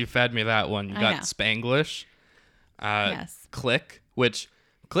 You fed me that one. You got know. Spanglish. Yes. Click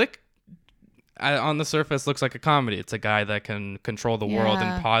on the surface looks like a comedy. It's a guy that can control the world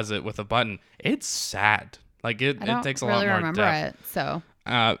and pause it with a button. It's sad. Like it takes a lot more remember depth. it. So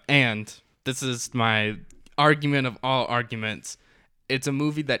and this is my argument of all arguments. It's a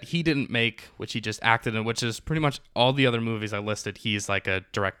movie that he didn't make, which he just acted in, which is pretty much all the other movies I listed. He's like a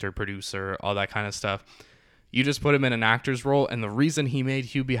director, producer, all that kind of stuff. You just put him in an actor's role, and the reason he made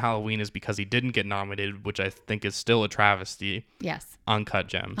Hubie Halloween is because he didn't get nominated, which I think is still a travesty. yes, Uncut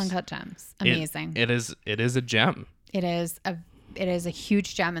Gems. Uncut Gems, amazing. It is a gem. It is a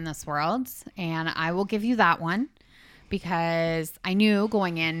huge gem in this world, and I will give you that one because I knew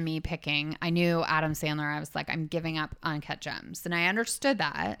going in, I knew Adam Sandler. I was like, I'm giving up Uncut Gems, and I understood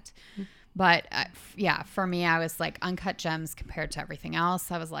that. But for me, I was like, Uncut Gems compared to everything else,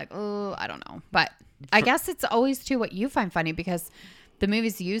 I was like, oh, I don't know. But I guess it's always too what you find funny, because the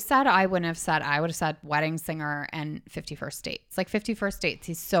movies you said, I would have said Wedding Singer and 50 First Dates. Like 50 First Dates,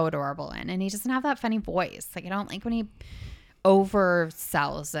 he's so adorable in, and he doesn't have that funny voice. Like I don't like when he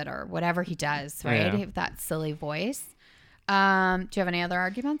oversells it or whatever he does, right? Yeah. That silly voice. Do you have any other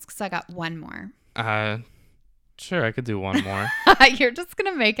arguments? Because I got one more. Sure, I could do one more. You're just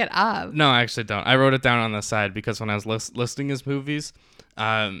gonna make it up. No, I actually don't. I wrote it down on the side because when I was listing his movies,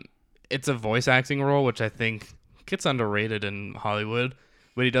 it's a voice acting role, which I think gets underrated in Hollywood.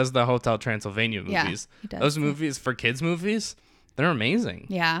 But he does the Hotel Transylvania movies. He does. Those movies, for kids movies, they're amazing.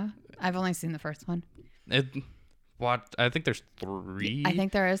 Yeah, I've only seen the first one. I think there's 3. I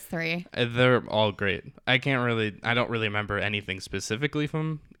think there is 3. They're all great. I don't really remember anything specifically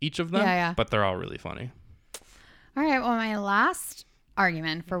from each of them. Yeah. But they're all really funny. All right. Well, my last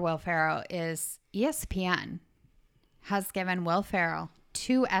argument for Will Ferrell is ESPN has given Will Ferrell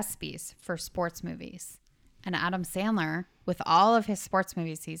 2 ESPYs for sports movies, and Adam Sandler, with all of his sports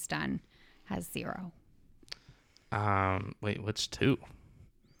movies he's done, has 0. Wait, which 2?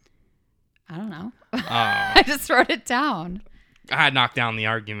 I don't know. I just wrote it down. I knocked down the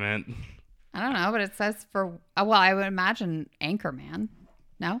argument. I don't know, but it says I would imagine Anchorman.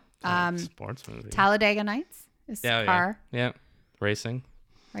 No? Sports movie. Talladega Nights is car. Yeah. Racing.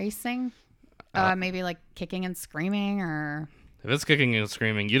 Maybe like Kicking and Screaming, or... If it's Kicking and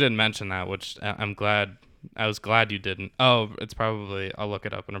Screaming, you didn't mention that, which I'm glad. I was glad you didn't. Oh, it's probably... I'll look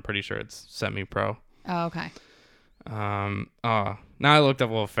it up, and I'm pretty sure it's Semi-Pro. Oh, okay. Now I looked up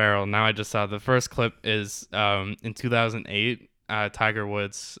Will Ferrell. Now I just saw the first clip is in 2008. Tiger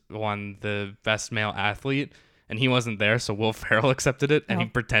Woods won the best male athlete, and he wasn't there, so Will Ferrell accepted it, and he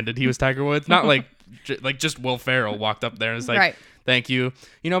pretended he was Tiger Woods. Not like just Will Ferrell walked up there and was like, right. Thank you.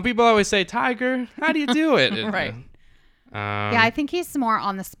 You know, people always say, Tiger, how do you do it? Right. Yeah, I think he's more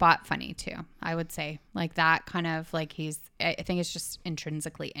on the spot funny too. I would say like that kind of like I think it's just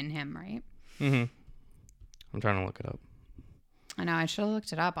intrinsically in him, right? Mm-hmm. I'm trying to look it up. I know, I should have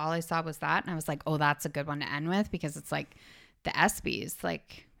looked it up. All I saw was that, and I was like, oh, that's a good one to end with because it's like the ESPYs,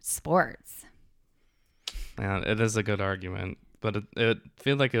 like sports. Yeah, it is a good argument, but it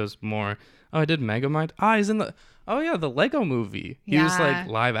feel like it was more. Oh, I did Megamind. Ah, he's in the. Oh yeah, the Lego Movie. He was like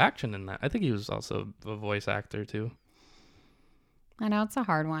live action in that. I think he was also a voice actor too. I know, it's a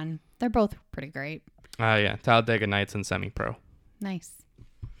hard one. They're both pretty great. Yeah, Talladega Nights and Semi Pro. Nice.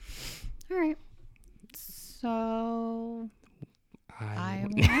 All right. So I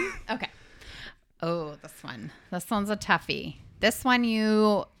won. Okay. Oh, this one. This one's a toughie. This one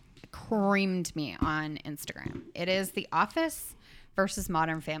you creamed me on Instagram. It is The Office versus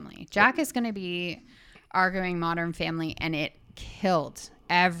Modern Family. Jack is going to be arguing Modern Family, and it killed.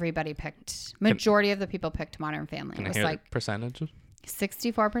 Everybody picked. Majority of the people picked Modern Family. Can it was I hear like percentages?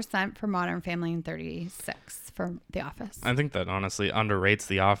 64% for Modern Family and 36% for The Office. I think that honestly underrates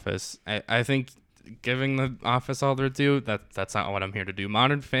The Office. I think giving The Office all their due, that's not what I'm here to do.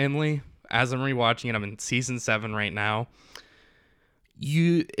 Modern Family, as I'm rewatching it, I'm in season 7 right now.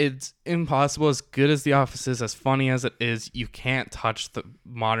 It's impossible. As good as The Office is, as funny as it is, you can't touch the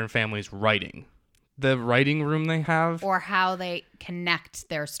Modern Family's writing. The writing room they have, or how they connect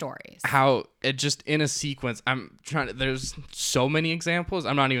their stories. How it just in a sequence. There's so many examples.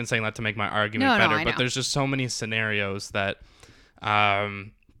 I'm not even saying that to make my argument better, but there's just so many scenarios that,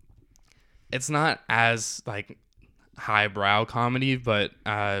 it's not as like highbrow comedy, but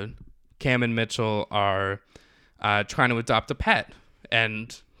Cam and Mitchell are trying to adopt a pet,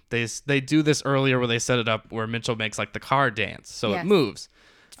 and they do this earlier where they set it up where Mitchell makes like the car dance, so it moves.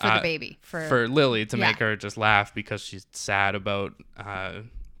 For the baby. For Lily to make her just laugh because she's sad about... I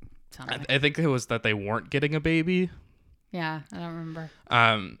think it was that they weren't getting a baby. Yeah, I don't remember.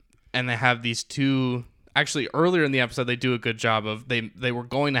 And they have these two... Actually, earlier in the episode, they do a good job of... They were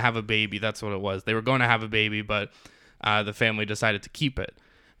going to have a baby. That's what it was. They were going to have a baby, but the family decided to keep it.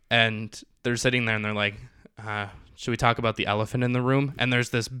 And they're sitting there and they're like, should we talk about the elephant in the room? And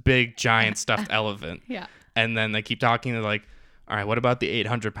there's this big, giant stuffed elephant. Yeah. And then they keep talking. They're like... All right, what about the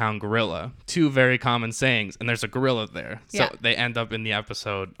 800-pound gorilla? Two very common sayings, and there's a gorilla there. So they end up in the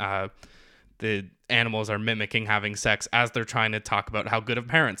episode, the animals are mimicking having sex as they're trying to talk about how good of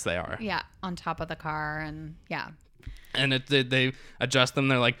parents they are. Yeah, on top of the car, and And they adjust them.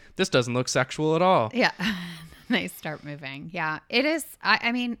 They're like, this doesn't look sexual at all. Yeah, they start moving. Yeah, it is.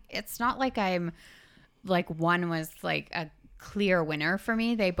 I mean, it's not like I'm like one was like a clear winner for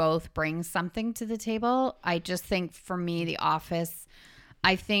me. They both bring something to the table. I just think for me, The Office,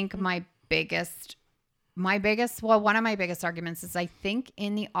 I think one of my biggest arguments is I think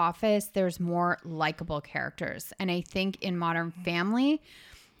in The Office there's more likable characters, and I think in Modern Family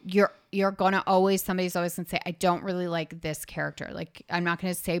you're gonna somebody's always gonna say, I don't really like this character. Like, I'm not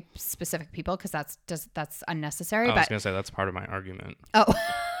gonna say specific people because that's unnecessary. I was gonna say that's part of my argument. Oh.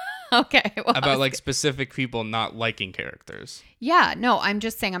 Okay. Well, about like specific people not liking characters. Yeah. No, I'm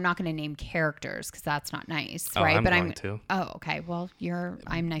just saying I'm not going to name characters because that's not nice, right? I'm going to. Oh, okay. Well,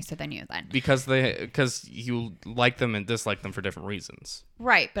 I'm nicer than you then. Because you like them and dislike them for different reasons.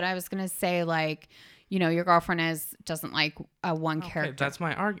 Right. But I was going to say, like, your girlfriend doesn't like one character. That's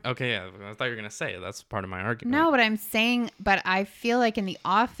my argument. Okay, yeah. I thought you were going to say that's part of my argument. No, but I'm saying, but I feel like in The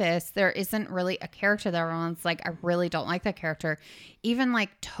Office, there isn't really a character that everyone's like, I really don't like that character. Even like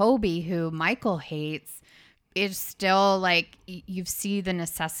Toby, who Michael hates, is still like, you see the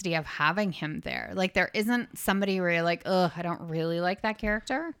necessity of having him there. Like, there isn't somebody where you're like, ugh, I don't really like that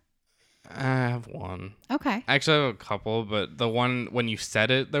character. I have one. Okay. Actually, I have a couple, but the one when you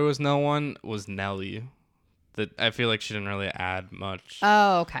said it, there was no one, was Nellie. That I feel like she didn't really add much.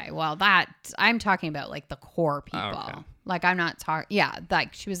 Oh, okay. Well, I'm talking about like the core people. Oh, okay. Like, I'm not talking. Yeah,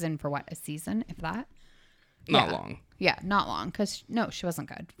 like she was in for what, a season, if that. Not long. Yeah, not long. Because no, she wasn't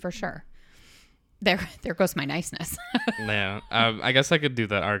good for sure. There goes my niceness. Yeah, I guess I could do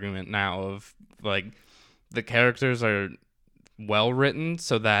that argument now of like the characters are well written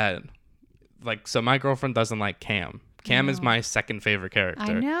so that. Like, so my girlfriend doesn't like Cam. Cam is my second favorite character.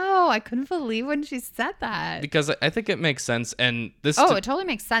 I know. I couldn't believe when she said that. Because I think it makes sense. And this... it totally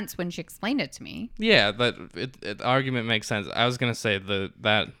makes sense when she explained it to me. Yeah, the argument makes sense. I was going to say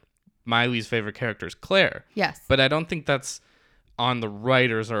that Miley's favorite character is Claire. Yes. But I don't think that's on the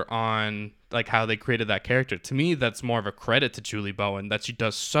writers or on, like, how they created that character. To me, that's more of a credit to Julie Bowen, that she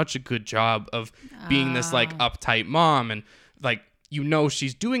does such a good job of being this, like, uptight mom and, like...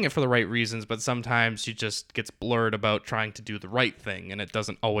 she's doing it for the right reasons, but sometimes she just gets blurred about trying to do the right thing, and it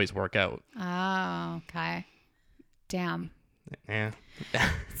doesn't always work out. Oh, okay. Damn. Yeah.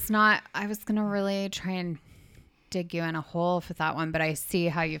 It's not... I was going to really try and dig you in a hole for that one, but I see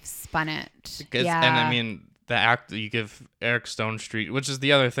how you've spun it. And I mean, the act you give Eric Stone Street, which is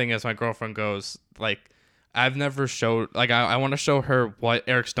the other thing as my girlfriend goes, like, I've never showed, like, I want to show her what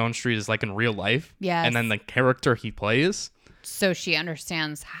Eric Stone Street is like in real life. Yes. And then the character he plays. So she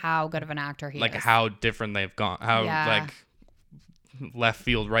understands how good of an actor he like is. how different they've gone, how Yeah. like left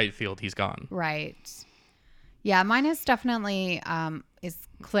field, right field he's gone. Right. Yeah, mine is definitely is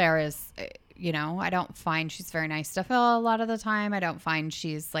Claire is, I don't find she's very nice to Phil a lot of the time. I don't find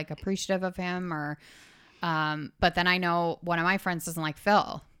she's like appreciative of him or but then I know one of my friends doesn't like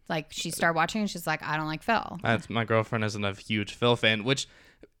Phil. Like she started watching and she's like, I don't like Phil. That's my girlfriend isn't a huge Phil fan, which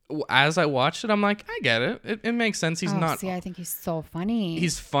as I watched it, I'm like, I get it. It makes sense. He's not. See, I think he's so funny.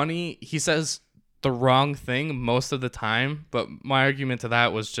 He's funny. He says the wrong thing most of the time, but my argument to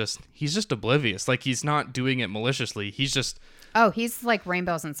that was just he's just oblivious. Like he's not doing it maliciously. He's just he's like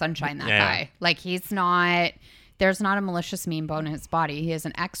rainbows and sunshine, that Yeah. guy. Like he's not, there's not a malicious mean bone in his body. He is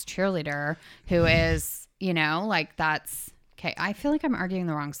an ex-cheerleader who is, like that's, okay, I feel like I'm arguing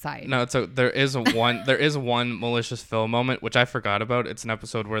the wrong side. no. So there is one malicious Phil moment which I forgot about. It's an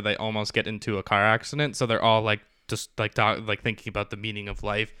episode where they almost get into a car accident, so they're all like just like thinking about the meaning of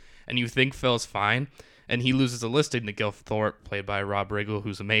life, and you think Phil's fine, and he loses a listing to Gil Thorpe, played by Rob Riggle,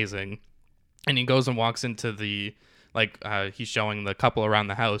 who's amazing, and he goes and walks into the he's showing the couple around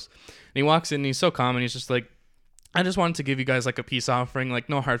the house, and he walks in and he's so calm and he's just like, I just wanted to give you guys like a peace offering, like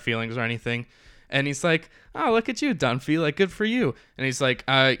no hard feelings or anything. And he's like, oh, look at you, Dunphy, like good for you. And he's like,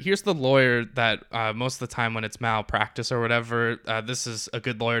 here's the lawyer that most of the time when it's malpractice or whatever, this is a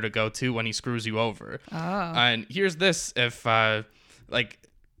good lawyer to go to when he screws you over. Oh. And here's this if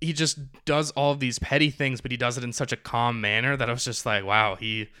he just does all of these petty things, but he does it in such a calm manner that I was just like, wow,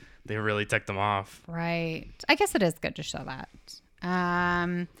 they really ticked him off. Right. I guess it is good to show that.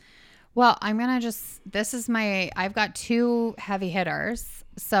 Well, I'm going to I've got two heavy hitters.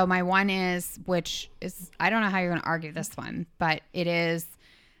 So my one is, which is, I don't know how you're going to argue this one, but it is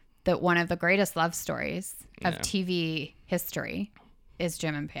that one of the greatest love stories of TV history is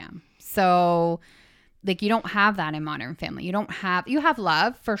Jim and Pam. So like you don't have that in Modern Family. You have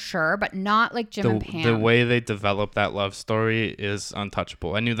love for sure, but not like Jim and Pam. The way they develop that love story is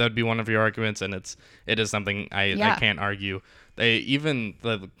untouchable. I knew that'd be one of your arguments, and it is something I can't argue. They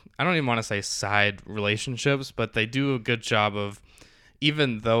I don't even want to say side relationships, but they do a good job of,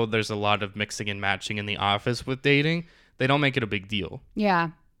 even though there's a lot of mixing and matching in The Office with dating, they don't make it a big deal. Yeah.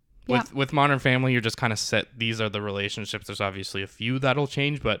 With Modern Family, you're just kind of set. These are the relationships. There's obviously a few that'll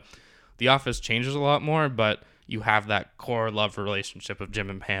change, but The Office changes a lot more. But you have that core love relationship of Jim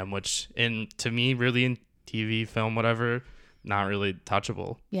and Pam, which to me, really in TV, film, whatever, not really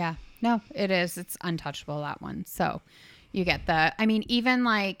touchable. Yeah. No, it is. It's untouchable, that one. So you get even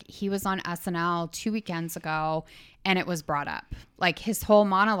like he was on SNL 2 weekends ago and it was brought up. Like his whole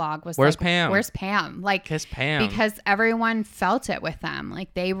monologue was Where's like, Pam? Where's Pam? Like, Kiss Pam. Because everyone felt it with them.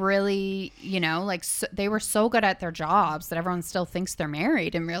 Like they really, they were so good at their jobs that everyone still thinks they're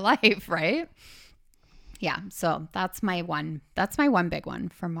married in real life, right? Yeah. So that's my one big one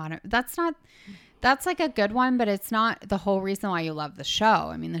for Modern. That's like a good one, but it's not the whole reason why you love the show.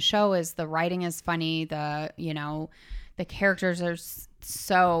 I mean, the show is, the writing is funny. The characters are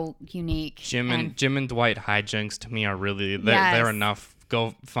so unique. Jim and Dwight hijinks to me are really they're enough.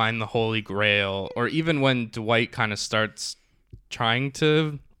 Go find the Holy Grail, or even when Dwight kind of starts trying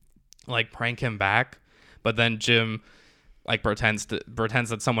to like prank him back, but then Jim like pretends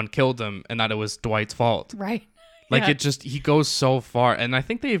that someone killed him and that it was Dwight's fault. Right. Like he goes so far, and I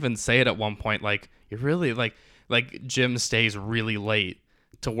think they even say it at one point. Like you really like Jim stays really late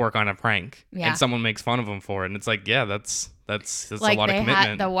to work on a prank, and someone makes fun of him for it, and it's like, yeah, that's like a lot of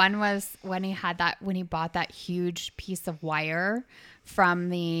commitment. The one was when he bought that huge piece of wire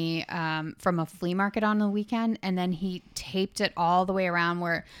from a flea market on the weekend, and then he taped it all the way around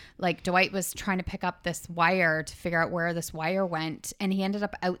where like Dwight was trying to pick up this wire to figure out where this wire went, and he ended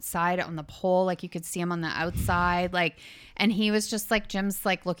up outside on the pole, like you could see him on the outside, like, and he was just like, Jim's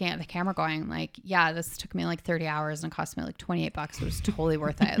like looking at the camera going like, yeah, this took me like 30 hours and it cost me like $28. It was totally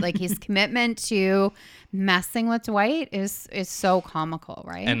worth it. Like his commitment to messing with Dwight is so comical,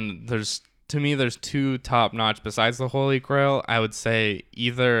 right? And there's two top notch besides the Holy Grail. I would say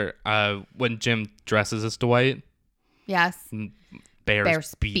either when Jim dresses as Dwight. Yes.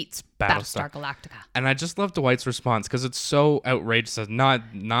 Bears beats Battlestar Galactica. And I just love Dwight's response because it's so outrageous. It's not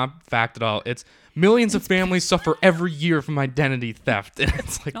fact at all. It's millions of families suffer every year from identity theft. And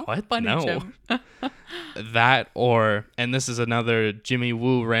it's like, what? Funny, no. Jim. That and this is another Jimmy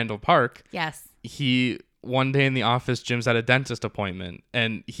Woo Randall Park. Yes. One day in the office, Jim's at a dentist appointment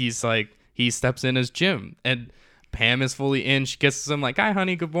and he's like, he steps in as Jim. And Pam is fully in. She kisses him like, "Hi,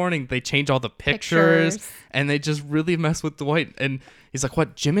 honey, good morning." They change all the pictures. And they just really mess with Dwight. And he's like,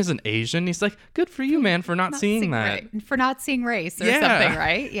 "What? Jim isn't Asian?" He's like, "Good for you, man, for not seeing that." For not seeing race or something,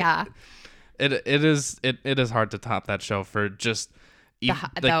 right? Yeah. It is hard to top that show for just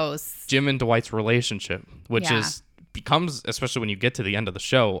those Jim and Dwight's relationship, which becomes, especially when you get to the end of the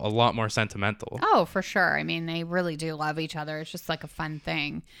show, a lot more sentimental. Oh, for sure. I mean, they really do love each other. It's just like a fun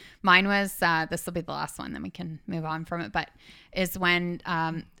thing. Mine was, this will be the last one, then we can move on from it, but is when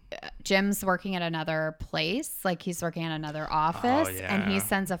Jim's working at another place, like he's working at another office, and he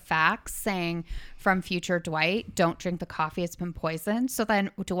sends a fax saying, "From future Dwight, don't drink the coffee, it's been poisoned." So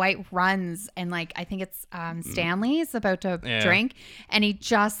then Dwight runs and like, I think it's Stanley's about to drink, and he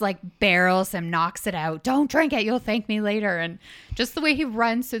just like barrels him, knocks it out. "Don't drink it, you'll thank me later." And just the way he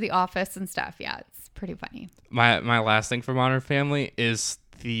runs through the office and stuff. Yeah, it's pretty funny. My last thing for Modern Family is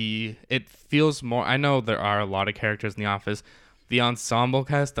it feels more, I know there are a lot of characters in The Office, the ensemble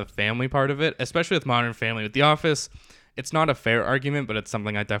cast, the family part of it, especially with Modern Family. With The Office, it's not a fair argument, but it's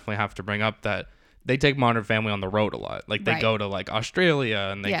something I definitely have to bring up, that they take Modern Family on the road a lot. Like they go to like Australia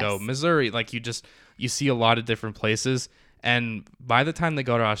and they go Missouri. Like you see a lot of different places. And by the time they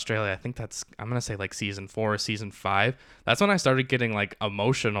go to Australia, I think I'm going to say like season 4 or season 5. That's when I started getting like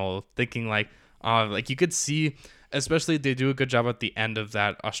emotional, thinking like you could see, especially they do a good job at the end of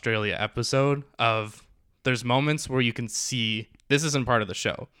that Australia episode of, there's moments where you can see, this isn't part of the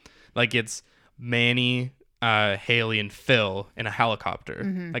show. Like it's Manny, Haley, and Phil in a helicopter.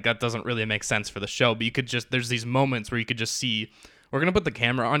 Mm-hmm. Like that doesn't really make sense for the show, but there's these moments where you could just see, we're going to put the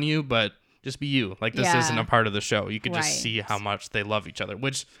camera on you, but just be you. Like this isn't a part of the show. You could just see how much they love each other,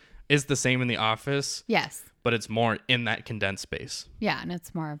 which is the same in The Office. Yes. But it's more in that condensed space. Yeah, and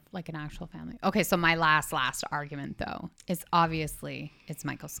it's more like an actual family. Okay, so my last argument though is obviously it's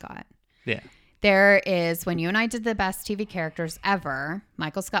Michael Scott. Yeah. There is, when you and I did the best TV characters ever,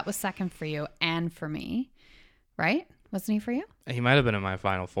 Michael Scott was second for you and for me, right? Wasn't he for you? He might have been in my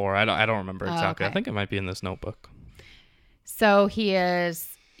final 4. I don't remember exactly. Okay. I think it might be in this notebook. So he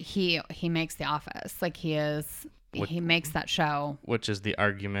makes The Office. Like he makes that show. Which is the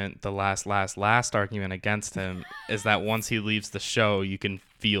argument, the last argument against him is that once he leaves the show, you can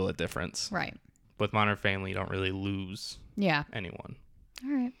feel a difference. Right. With Modern Family, you don't really lose anyone.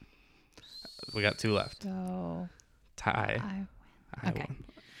 All right. We got 2 left. So tie. Okay.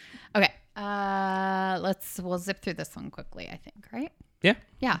 Okay. We'll zip through this one quickly, I think, right? Yeah.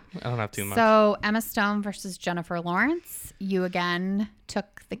 Yeah. I don't have too much. So Emma Stone versus Jennifer Lawrence. You again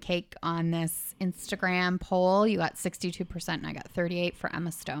took the cake on this Instagram poll. You got 62% and I got 38% for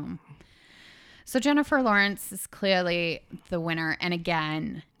Emma Stone. So Jennifer Lawrence is clearly the winner. And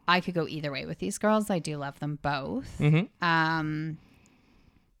again, I could go either way with these girls. I do love them both. Mm-hmm.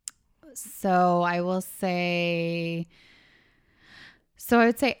 So I will say, I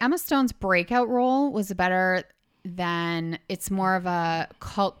would say Emma Stone's breakout role was better than, it's more of a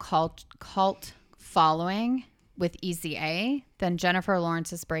cult following with Easy A than Jennifer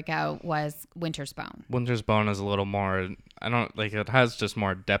Lawrence's breakout was Winter's Bone. Winter's Bone is a little more, it has just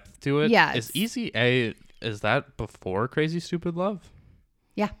more depth to it. Yeah. Is Easy A, is that before Crazy Stupid Love?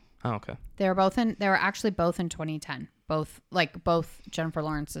 Yeah. Oh, okay. They were actually both in 2010. Both Jennifer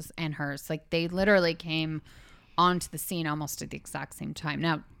Lawrence's and hers. Like they literally came onto the scene almost at the exact same time.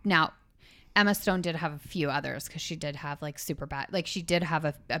 Now Emma Stone did have a few others because she did have like Superbad. Like she did have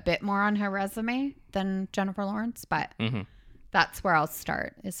a bit more on her resume than Jennifer Lawrence, but that's where I'll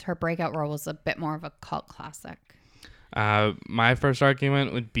start. Is her breakout role was a bit more of a cult classic. My first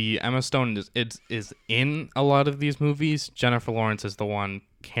argument would be Emma Stone is in a lot of these movies. Jennifer Lawrence is the one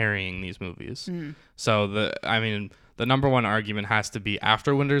carrying these movies. So the number one argument has to be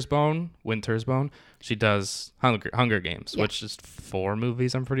after Winter's Bone, she does Hunger Games, which is 4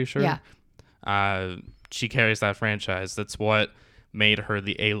 movies, I'm pretty sure. Yeah. She carries that franchise. That's what made her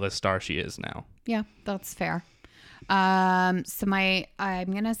the A-list star she is now. Yeah, that's fair. So I'm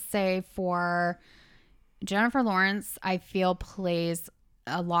going to say for Jennifer Lawrence, I feel plays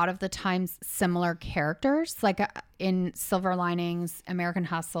a lot of the times similar characters, like in Silver Linings, American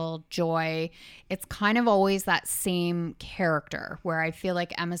Hustle, Joy. It's kind of always that same character where I feel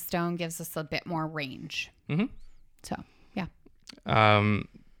like Emma Stone gives us a bit more range. Mm-hmm. So, yeah.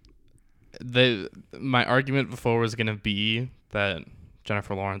 My argument before was going to be that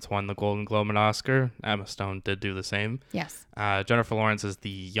Jennifer Lawrence won the Golden Globe and Oscar. Emma Stone did do the same. Yes. Jennifer Lawrence is the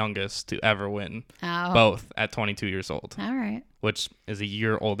youngest to ever win, both at 22 years old. All right. Which is a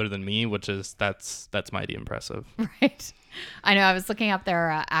year older than me, that's mighty impressive. Right. I know. I was looking up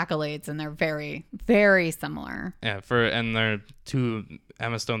their accolades, and they're very, very similar. Yeah.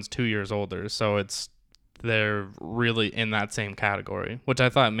 Emma Stone's 2 years older, so it's they're really in that same category, which I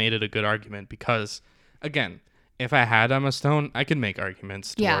thought made it a good argument because, again, if I had Emma Stone, I could make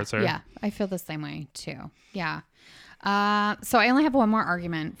arguments towards her. Yeah, I feel the same way too. Yeah. So I only have one more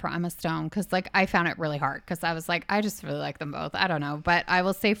argument for Emma Stone because, like, I found it really hard because I was like, I just really like them both. I don't know, but I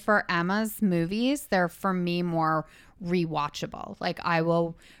will say for Emma's movies, they're for me more rewatchable. Like, I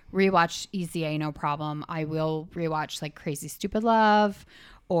will rewatch Easy A, no problem. I will rewatch like Crazy Stupid Love,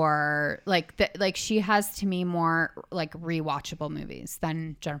 or like she has to me more like rewatchable movies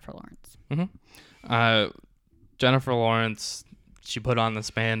than Jennifer Lawrence. Mm-hmm. Jennifer Lawrence, she put on the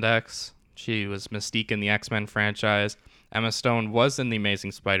spandex. She was Mystique in the X-Men franchise. Emma Stone was in The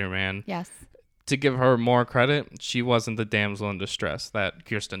Amazing Spider-Man. Yes. To give her more credit, she wasn't the damsel in distress that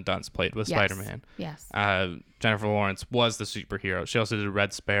Kirsten Dunst played with Spider-Man. Yes. Jennifer Lawrence was the superhero. She also did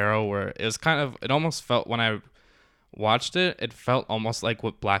Red Sparrow, where it was it almost felt, when I watched it, it felt almost like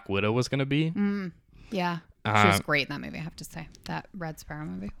what Black Widow was going to be. Yeah. She was great in that movie, I have to say. That Red Sparrow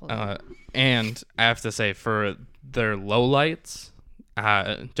movie. And I have to say, for their lowlights,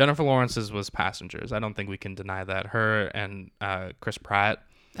 Jennifer Lawrence's was Passengers. I don't think we can deny that. Her and Chris Pratt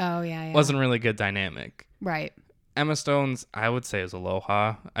wasn't really good dynamic. Right. Emma Stone's, I would say, is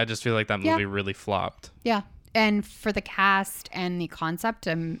Aloha. I just feel like that movie really flopped. Yeah. And for the cast and the concept,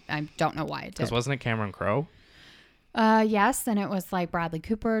 I don't know why it did. Because wasn't it Cameron Crowe? Yes, and it was like Bradley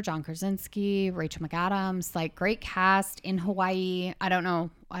Cooper, John Krasinski, Rachel McAdams, like great cast in Hawaii. I don't know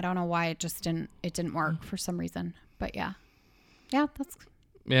why it didn't work for some reason. But yeah, that's.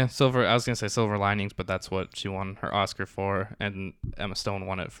 Yeah, Silver. I was gonna say Silver Linings, but that's what she won her Oscar for, and Emma Stone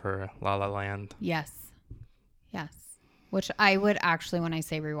won it for La La Land. Yes. Which I would actually, when I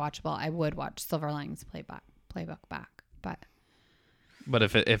say rewatchable, I would watch Silver Linings Playbook back, But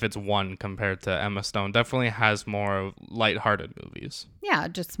if it's one compared to Emma Stone, definitely has more lighthearted movies. Yeah,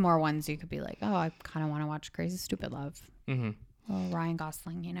 just more ones you could be like, oh, I kind of want to watch Crazy Stupid Love. Mm-hmm. Oh, Ryan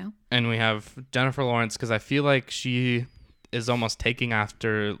Gosling, you know? And we have Jennifer Lawrence, because I feel like she is almost taking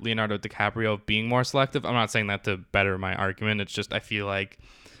after Leonardo DiCaprio being more selective. I'm not saying that to better my argument. It's just I feel like,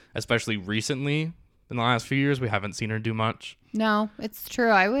 especially recently, in the last few years, we haven't seen her do much. No, it's true.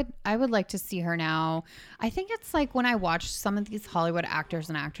 I would like to see her now. I think it's like when I watch some of these Hollywood actors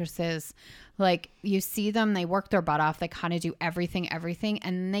and actresses, like you see them, they work their butt off, they kind of do everything, and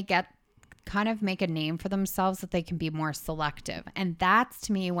then they kind of make a name for themselves that they can be more selective. And that's,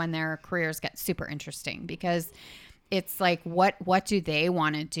 to me, when their careers get super interesting, because it's like, what do they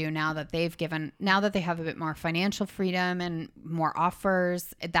want to do now that they have a bit more financial freedom and more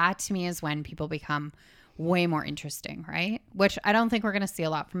offers? That, to me, is when people become way more interesting, right? Which I don't think we're going to see a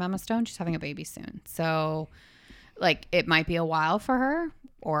lot from Emma Stone. She's having a baby soon. So, like, it might be a while for her,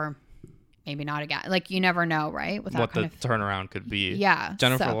 or maybe not again. Like, you never know, right? With what the turnaround could be. Yeah.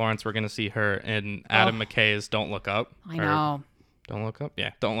 Jennifer Lawrence, we're going to see her in Adam McKay's Don't Look Up. I know. Don't Look Up? Yeah,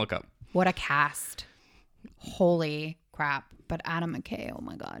 Don't Look Up. What a cast. Holy crap. But Adam McKay, oh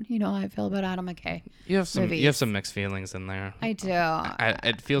my God. You know how I feel about Adam McKay. You have some mixed feelings in there. I do.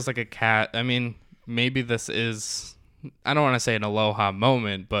 It feels like a cat. I mean, maybe this is, I don't want to say an Aloha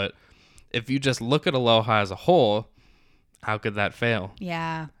moment, but if you just look at Aloha as a whole, how could that fail?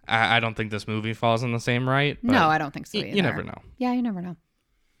 Yeah. I don't think this movie falls in the same right. No, I don't think so either. You never know. Yeah, you never know.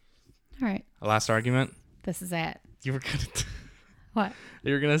 All right. A last argument? This is it. You were gonna What?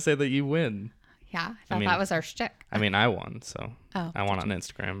 You were gonna say that you win. Yeah, I thought that was our shtick. I mean, I won, so I won on you?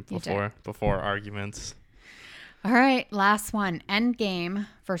 Instagram before arguments. All right, last one. Endgame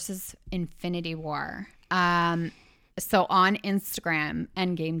versus Infinity War. So on Instagram,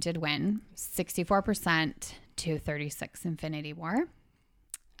 Endgame did win 64% to 36% Infinity War.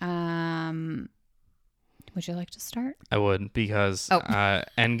 Would you like to start? I would, because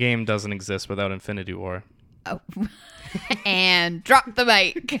Endgame doesn't exist without Infinity War. Oh, and drop the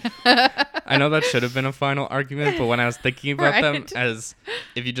mic. I know that should have been a final argument, but when I was thinking about them as,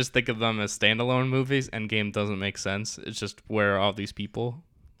 if you just think of them as standalone movies, Endgame doesn't make sense. It's just, where are all these people?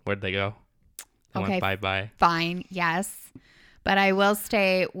 Where'd they go? They went bye-bye. Fine, yes. But I will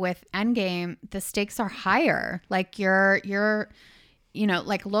stay with Endgame. The stakes are higher. Like you're,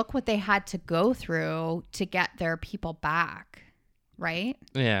 like, look what they had to go through to get their people back, right?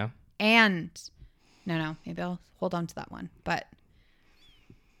 Yeah. And no, maybe I'll hold on to that one. But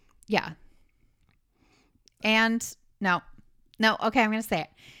yeah. And no, okay, I'm going to say it.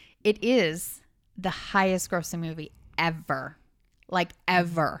 It is the highest grossing movie ever. Like,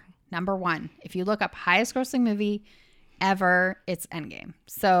 ever. Number one. If you look up highest grossing movie ever, it's Endgame.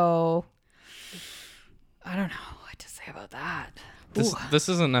 So I don't know what to say about that. This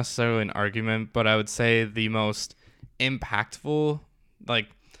isn't necessarily an argument, but I would say the most impactful, like,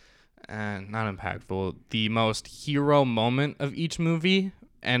 not impactful, the most hero moment of each movie,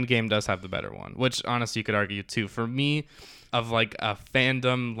 Endgame does have the better one, which honestly you could argue too. For me, of like a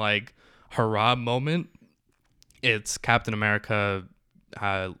fandom like hurrah moment, it's Captain America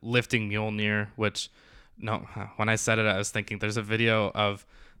lifting Mjolnir, which when I said it, I was thinking there's a video of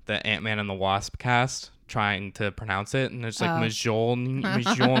the Ant-Man and the Wasp cast trying to pronounce it, and it's like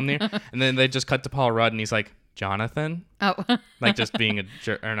Mjolnir, and then they just cut to Paul Rudd, and he's like, Jonathan? Oh. Like just being a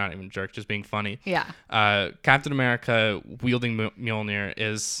jerk, or not even jerk, just being funny. Yeah. Captain America wielding Mjolnir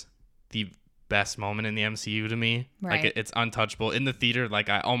is the best moment in the MCU to me. Right. Like it's untouchable. In the theater, like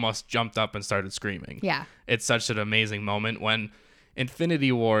I almost jumped up and started screaming. Yeah. It's such an amazing moment. When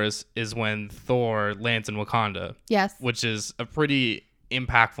Infinity Wars is when Thor lands in Wakanda. Yes. Which is a pretty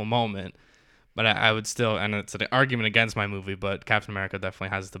impactful moment. But I would still, and it's an argument against my movie, but Captain America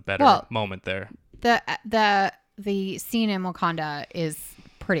definitely has the better moment there. The scene in Wakanda is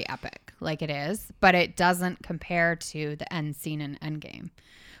pretty epic, like it is, but it doesn't compare to the end scene in Endgame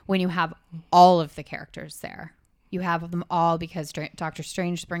when you have all of the characters there. You have them all because Doctor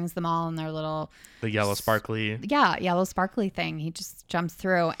Strange brings them all in their little yellow sparkly thing. He just jumps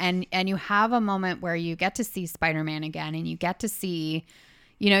through, and you have a moment where you get to see Spider-Man again, and you get to see,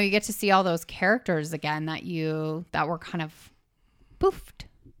 all those characters again that were kind of poofed.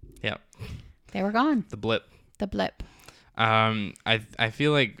 Yeah. They were gone. The blip. I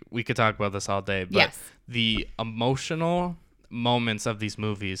feel like we could talk about this all day, but yes. The emotional moments of these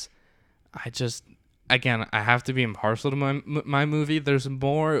movies, I have to be impartial to my movie. There's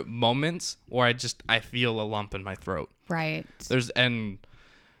more moments where I feel a lump in my throat. Right.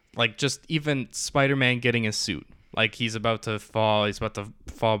 Just even Spider-Man getting his suit. Like he's about to fall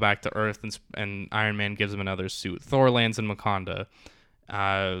back to Earth, and Iron Man gives him another suit. Thor lands in Wakanda.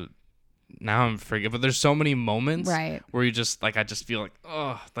 Now I'm forgetting, but there's so many moments where you just I just feel like,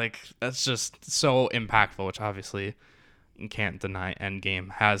 oh, like that's just so impactful, which obviously you can't deny Endgame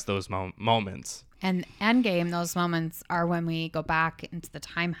has those moments. And Endgame, those moments are when we go back into the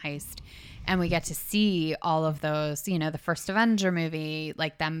time heist and we get to see all of those, the first Avenger movie,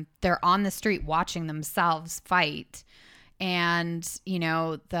 like they're on the street watching themselves fight. And,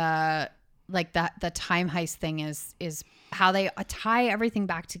 the time heist thing is how they tie everything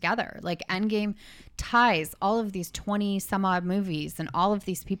back together. Like Endgame ties all of these 20 some odd movies and all of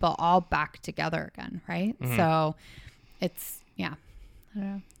these people all back together again. Right. Mm-hmm. So it's, I don't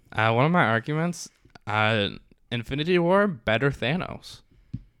know. One of my arguments, Infinity War, better Thanos.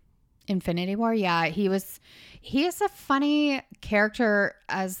 Infinity War, yeah. He is a funny character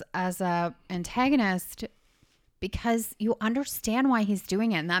as a antagonist because you understand why he's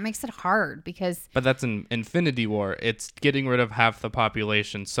doing it, and that makes it hard But that's in Infinity War. It's getting rid of half the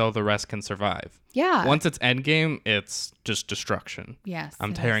population so the rest can survive. Yeah. Once it's Endgame, it's just destruction. Yes.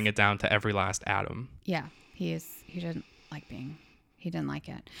 I'm tearing it down to every last atom. Yeah. He didn't like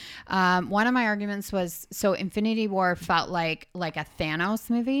it. One of my arguments was, so Infinity War felt like a Thanos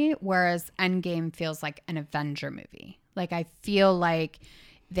movie, whereas Endgame feels like an Avenger movie. Like I feel like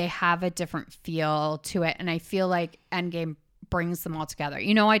they have a different feel to it, and I feel like Endgame brings them all together.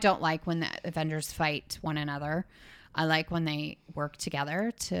 I don't like when the Avengers fight one another. I like when they work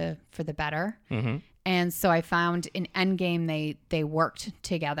together for the better. Mm-hmm. And so I found in Endgame they worked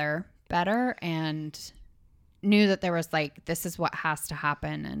together better and knew that there was this is what has to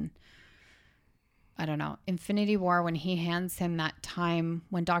happen. And I don't know, Infinity War, when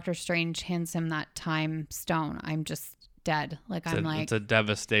when Doctor Strange hands him that time stone, I'm just dead. It's a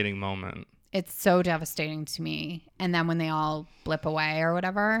devastating moment. It's so devastating to me. And then when they all blip away or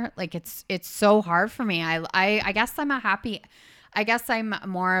whatever, it's so hard for me. I guess I'm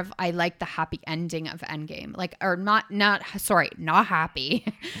more of, I like the happy ending of Endgame. Not happy.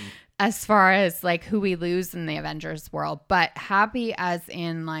 As far as who we lose in the Avengers world, but happy as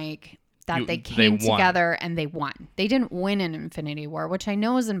in that they came together and they won. They didn't win in Infinity War, which I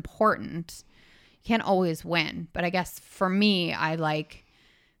know is important. You can't always win, but I guess for me, I like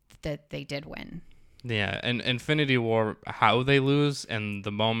that they did win. Yeah, and Infinity War, how they lose and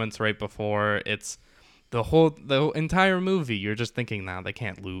the moments right before, it's the entire movie. You're just thinking, nah, they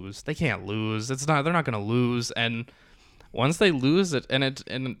can't lose. They're not going to lose. And once they lose it,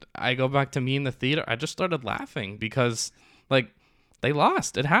 and I go back to me in the theater, I just started laughing because they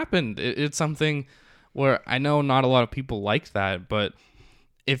lost. It happened. It's something where I know not a lot of people like that, but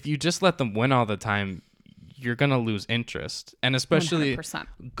if you just let them win all the time, you're going to lose interest. And especially 100%.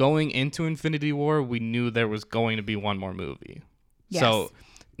 Going into Infinity War, we knew there was going to be one more movie. Yes. So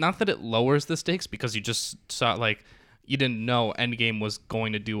not that it lowers the stakes because you just saw you didn't know Endgame was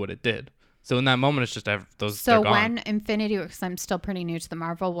going to do what it did. So in that moment, it's just those. So they're gone. when Infinity War, because I'm still pretty new to the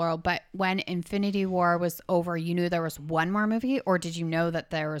Marvel world, but when Infinity War was over, you knew there was one more movie, or did you know that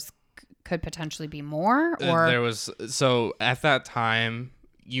there was could potentially be more? Or There was, so at that time,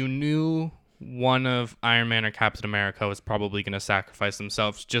 you knew one of Iron Man or Captain America was probably going to sacrifice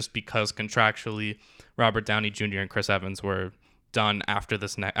themselves just because contractually Robert Downey Jr. and Chris Evans were done after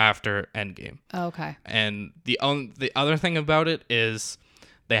after Endgame. okay, And the other thing about it is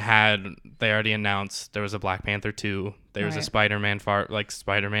they already announced there was a Black Panther 2, there was a Right.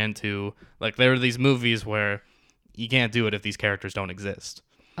 Spider-Man 2. Like there were these movies where you can't do it if these characters don't exist.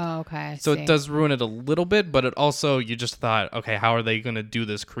 okay. I So see. it does ruin it a little bit, but it also, you just thought, okay, how are they going to do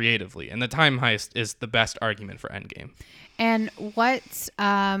this creatively? And the time heist is the best argument for Endgame. And what,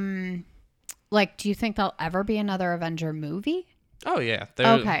 like, do you think there'll ever be another Avenger movie? Oh yeah.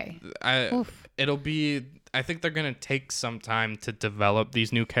 Okay. Oof. It'll be, I think they're going to take some time to develop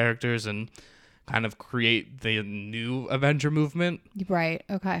these new characters and kind of create the new Avenger movement, Right.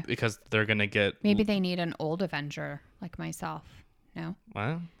 Okay. because they're going to get, Maybe they need an old Avenger like myself. No?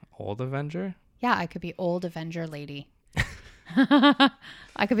 what? Old Avenger? Yeah, I could be old Avenger lady.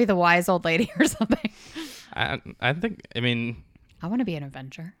 I could be the wise old lady or something. I think, I mean, I want to be an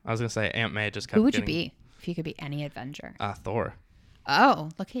Avenger. I was going to say Aunt May just kept Who would you getting, be if you could be any Avenger? Thor. Oh,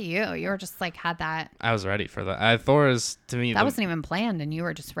 look at you. You were just like had that. I was ready for that. Thor is, to me, That wasn't even planned and you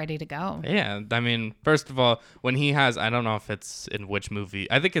were just ready to go. Yeah, I mean, first of all, when he has, I don't know if it's in which movie.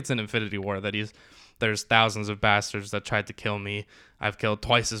 I think it's in Infinity War that there's thousands of bastards that tried to kill me. I've killed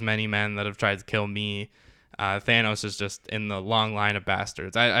twice as many men that have tried to kill me. Thanos is just in the long line of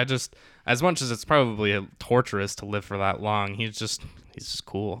bastards. I just, as much as it's probably torturous to live for that long, he's just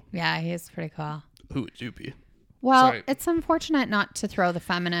cool. Yeah, he is pretty cool. Who would you be? Well, Sorry. it's unfortunate not to throw the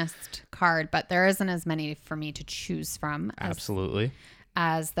feminist card, but there isn't as many for me to choose from Absolutely.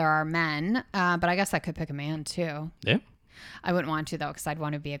 as there are men. But I guess I could pick a man too. Yeah. I wouldn't want to though, because I'd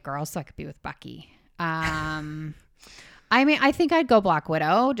want to be a girl, so I could be with Bucky. I mean, I think I'd go Black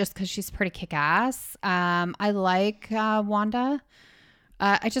Widow just because she's pretty kick-ass. I like Wanda.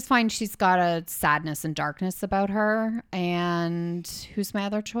 I just find she's got a sadness and darkness about her. And who's my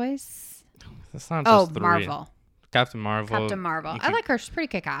other choice? That's not Oh, just three. Marvel. Captain Marvel. Captain Marvel. You I could- like her. She's pretty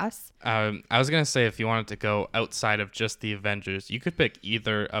kick-ass. I was gonna say, if you wanted to go outside of just the Avengers, you could pick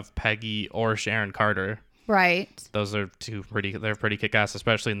either of Peggy or Sharon Carter. Right. Those are they're pretty kick-ass,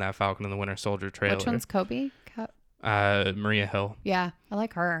 especially in that Falcon and the Winter Soldier trailer. Which one's Kobe? Maria Hill. Yeah, I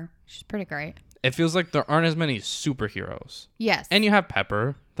like her. She's pretty great. It feels like there aren't as many superheroes. Yes. And you have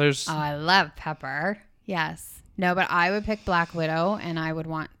Pepper. There's Oh, I love Pepper. Yes. No, but I would pick Black Widow and I would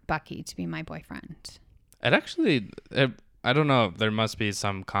want Bucky to be my boyfriend. it actually I don't know, there must be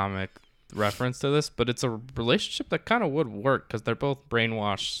some comic reference to this, but it's a relationship that kind of would work because they're both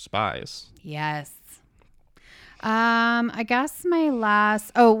brainwashed spies. Yes. I guess my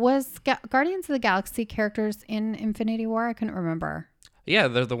last was Guardians of the Galaxy characters in Infinity War. I couldn't remember. Yeah,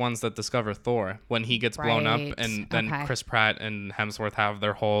 they're the ones that discover Thor when he gets blown up, Right. and then Okay. Chris Pratt and Hemsworth have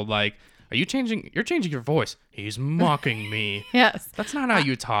their whole like, you're changing your voice. He's mocking me. Yes. That's not how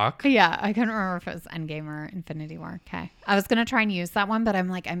you talk. Yeah, I couldn't remember if it was Endgame or Infinity War. Okay. I was gonna try and use that one, but I'm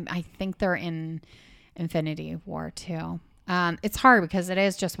like, I think they're in Infinity War too. It's hard because it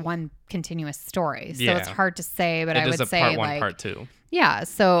is just one continuous story, so Yeah. it's hard to say. But It I is would a say part one, like, part two. yeah.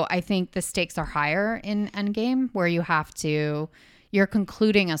 So I think the stakes are higher in Endgame, where you're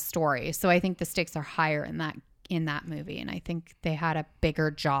concluding a story. So I think the stakes are higher in that movie, and I think they had a bigger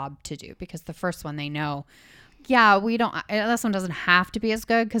job to do because the first one they know. Yeah, this one doesn't have to be as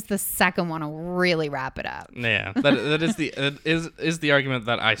good because the second one will really wrap it up. Yeah, that is the argument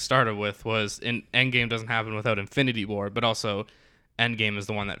that I started with, was in Endgame doesn't happen without Infinity War, but also Endgame is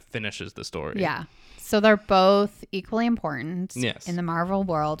the one that finishes the story. Yeah. So they're both equally important Yes. in the Marvel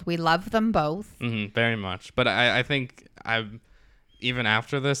world. We love them both. Very much. But I think even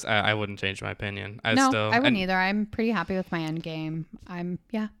after this, I wouldn't change my opinion. I wouldn't either. I'm pretty happy with my Endgame.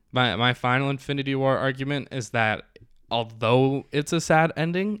 My final Infinity War argument is that although it's a sad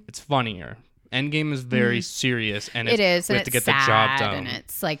ending, it's funnier. Endgame is very serious, and It is. we And have to it's get the job sad, done. and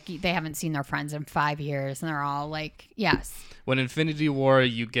it's like they haven't seen their friends in 5 years, and they're all like, yes. When Infinity War,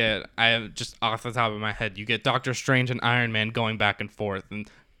 you get, just off the top of my head, you get Doctor Strange and Iron Man going back and forth, and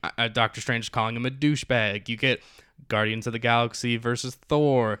Doctor Strange calling him a douchebag. You get Guardians of the Galaxy versus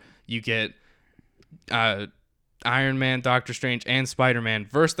Thor. You get Iron Man, Doctor Strange, and Spider-Man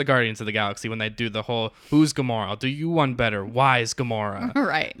versus the Guardians of the Galaxy when they do the whole, who's Gamora? Do you one better? Why is Gamora?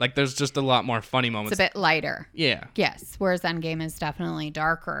 Right. Like, there's just a lot more funny It's moments. a bit lighter. Yeah. Yes. Whereas Endgame is definitely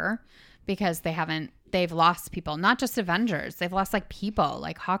darker because they haven't they've lost people, not just Avengers. They've lost like people.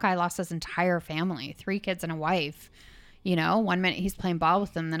 Like Hawkeye lost his entire family, 3 kids and a wife. You know, one minute he's playing ball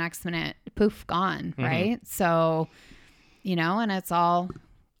with them, the next minute, poof, gone. Right. So, you know, and it's all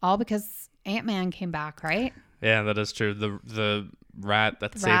because Ant-Man came back, right? Yeah, that is true. The rat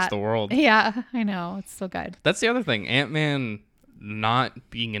that saves the world. Yeah, I know. It's so good. That's the other thing. Ant-Man not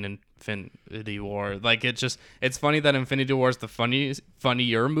being in Infinity War. Like, it's funny that Infinity War is the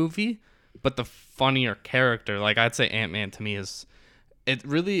funnier movie, but the funnier character. Like, I'd say Ant-Man to me is...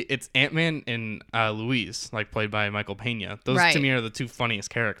 It's Ant-Man and Louise, like, played by Michael Pena. Those to me are the 2 funniest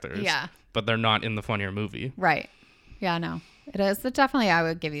characters. Yeah. But they're not in the funnier movie. Right. Yeah, no. It is. Definitely, I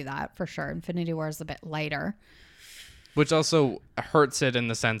would give you that for sure. Infinity War is a bit lighter. Which also hurts it in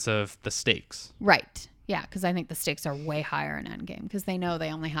the sense of the stakes. Right. Yeah, because I think the stakes are way higher in Endgame because they know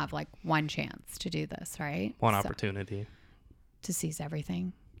they only have like one chance to do this, right? One opportunity. To seize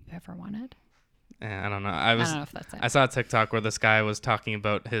everything you ever wanted. I don't know. I don't know if that's it. I saw a TikTok where this guy was talking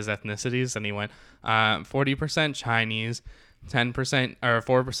about his ethnicities, and he went 40% Chinese, 10% or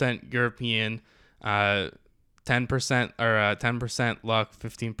 4% European, 10% or 10% luck,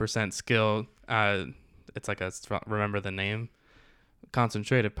 15% skill. It's like remember the name.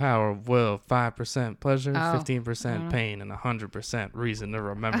 Concentrated power, will, 5% pleasure, 15% pain, and 100% reason to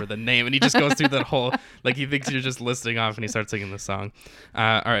remember the name. And he just goes through that whole, like, he thinks you're just listing off, and he starts singing the song.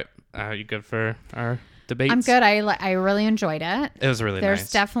 All right. Are you good for our debates? I'm good. I really enjoyed it. It was really nice.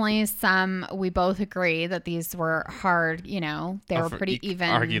 There's definitely some, we both agree that these were hard, you know, they were pretty even.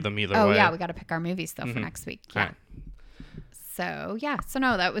 Argue them either way. Oh, yeah. We got to pick our movies, though, for next week. Yeah. Right. So, yeah. So,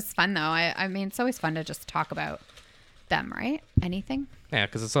 no, that was fun, though. I mean, it's always fun to just talk about them, right? Anything? Yeah,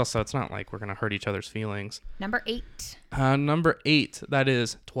 because it's not like we're going to hurt each other's feelings. Number 8. Number 8, that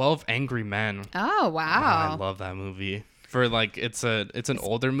is 12 Angry Men. Oh, wow. I love that movie. For like, it's an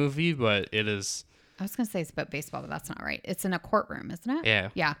older movie, but it is... I was going to say it's about baseball, but that's not right. It's in a courtroom, isn't it? Yeah.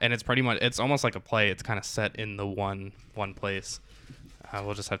 Yeah. And it's pretty much, it's almost like a play. It's kind of set in the one place.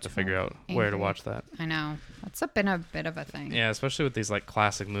 We'll just have to figure out where to watch that. I know. That's been a bit of a thing. Yeah, especially with these like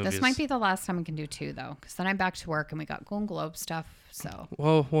classic movies. This might be the last time we can do 2, though, because then I'm back to work and we got Golden Globe stuff. So.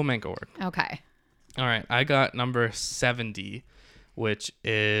 Well, we'll make it work. Okay. All right. I got number 70, which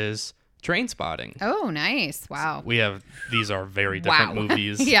is Trainspotting. Oh, nice. Wow. These are very different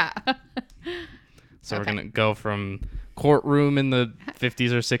movies. Yeah. So we're going to go from courtroom in the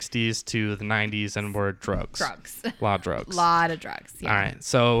 50s or 60s to the 90s, and we're drugs. Drugs. A lot of drugs. Lot of drugs. Yeah. All right.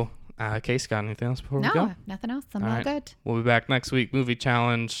 So, Case, got anything else before we go? No, nothing else. I'm all good. We'll be back next week. Movie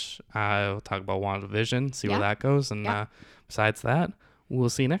challenge. We'll talk about WandaVision, see where that goes. And besides that, we'll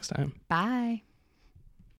see you next time. Bye.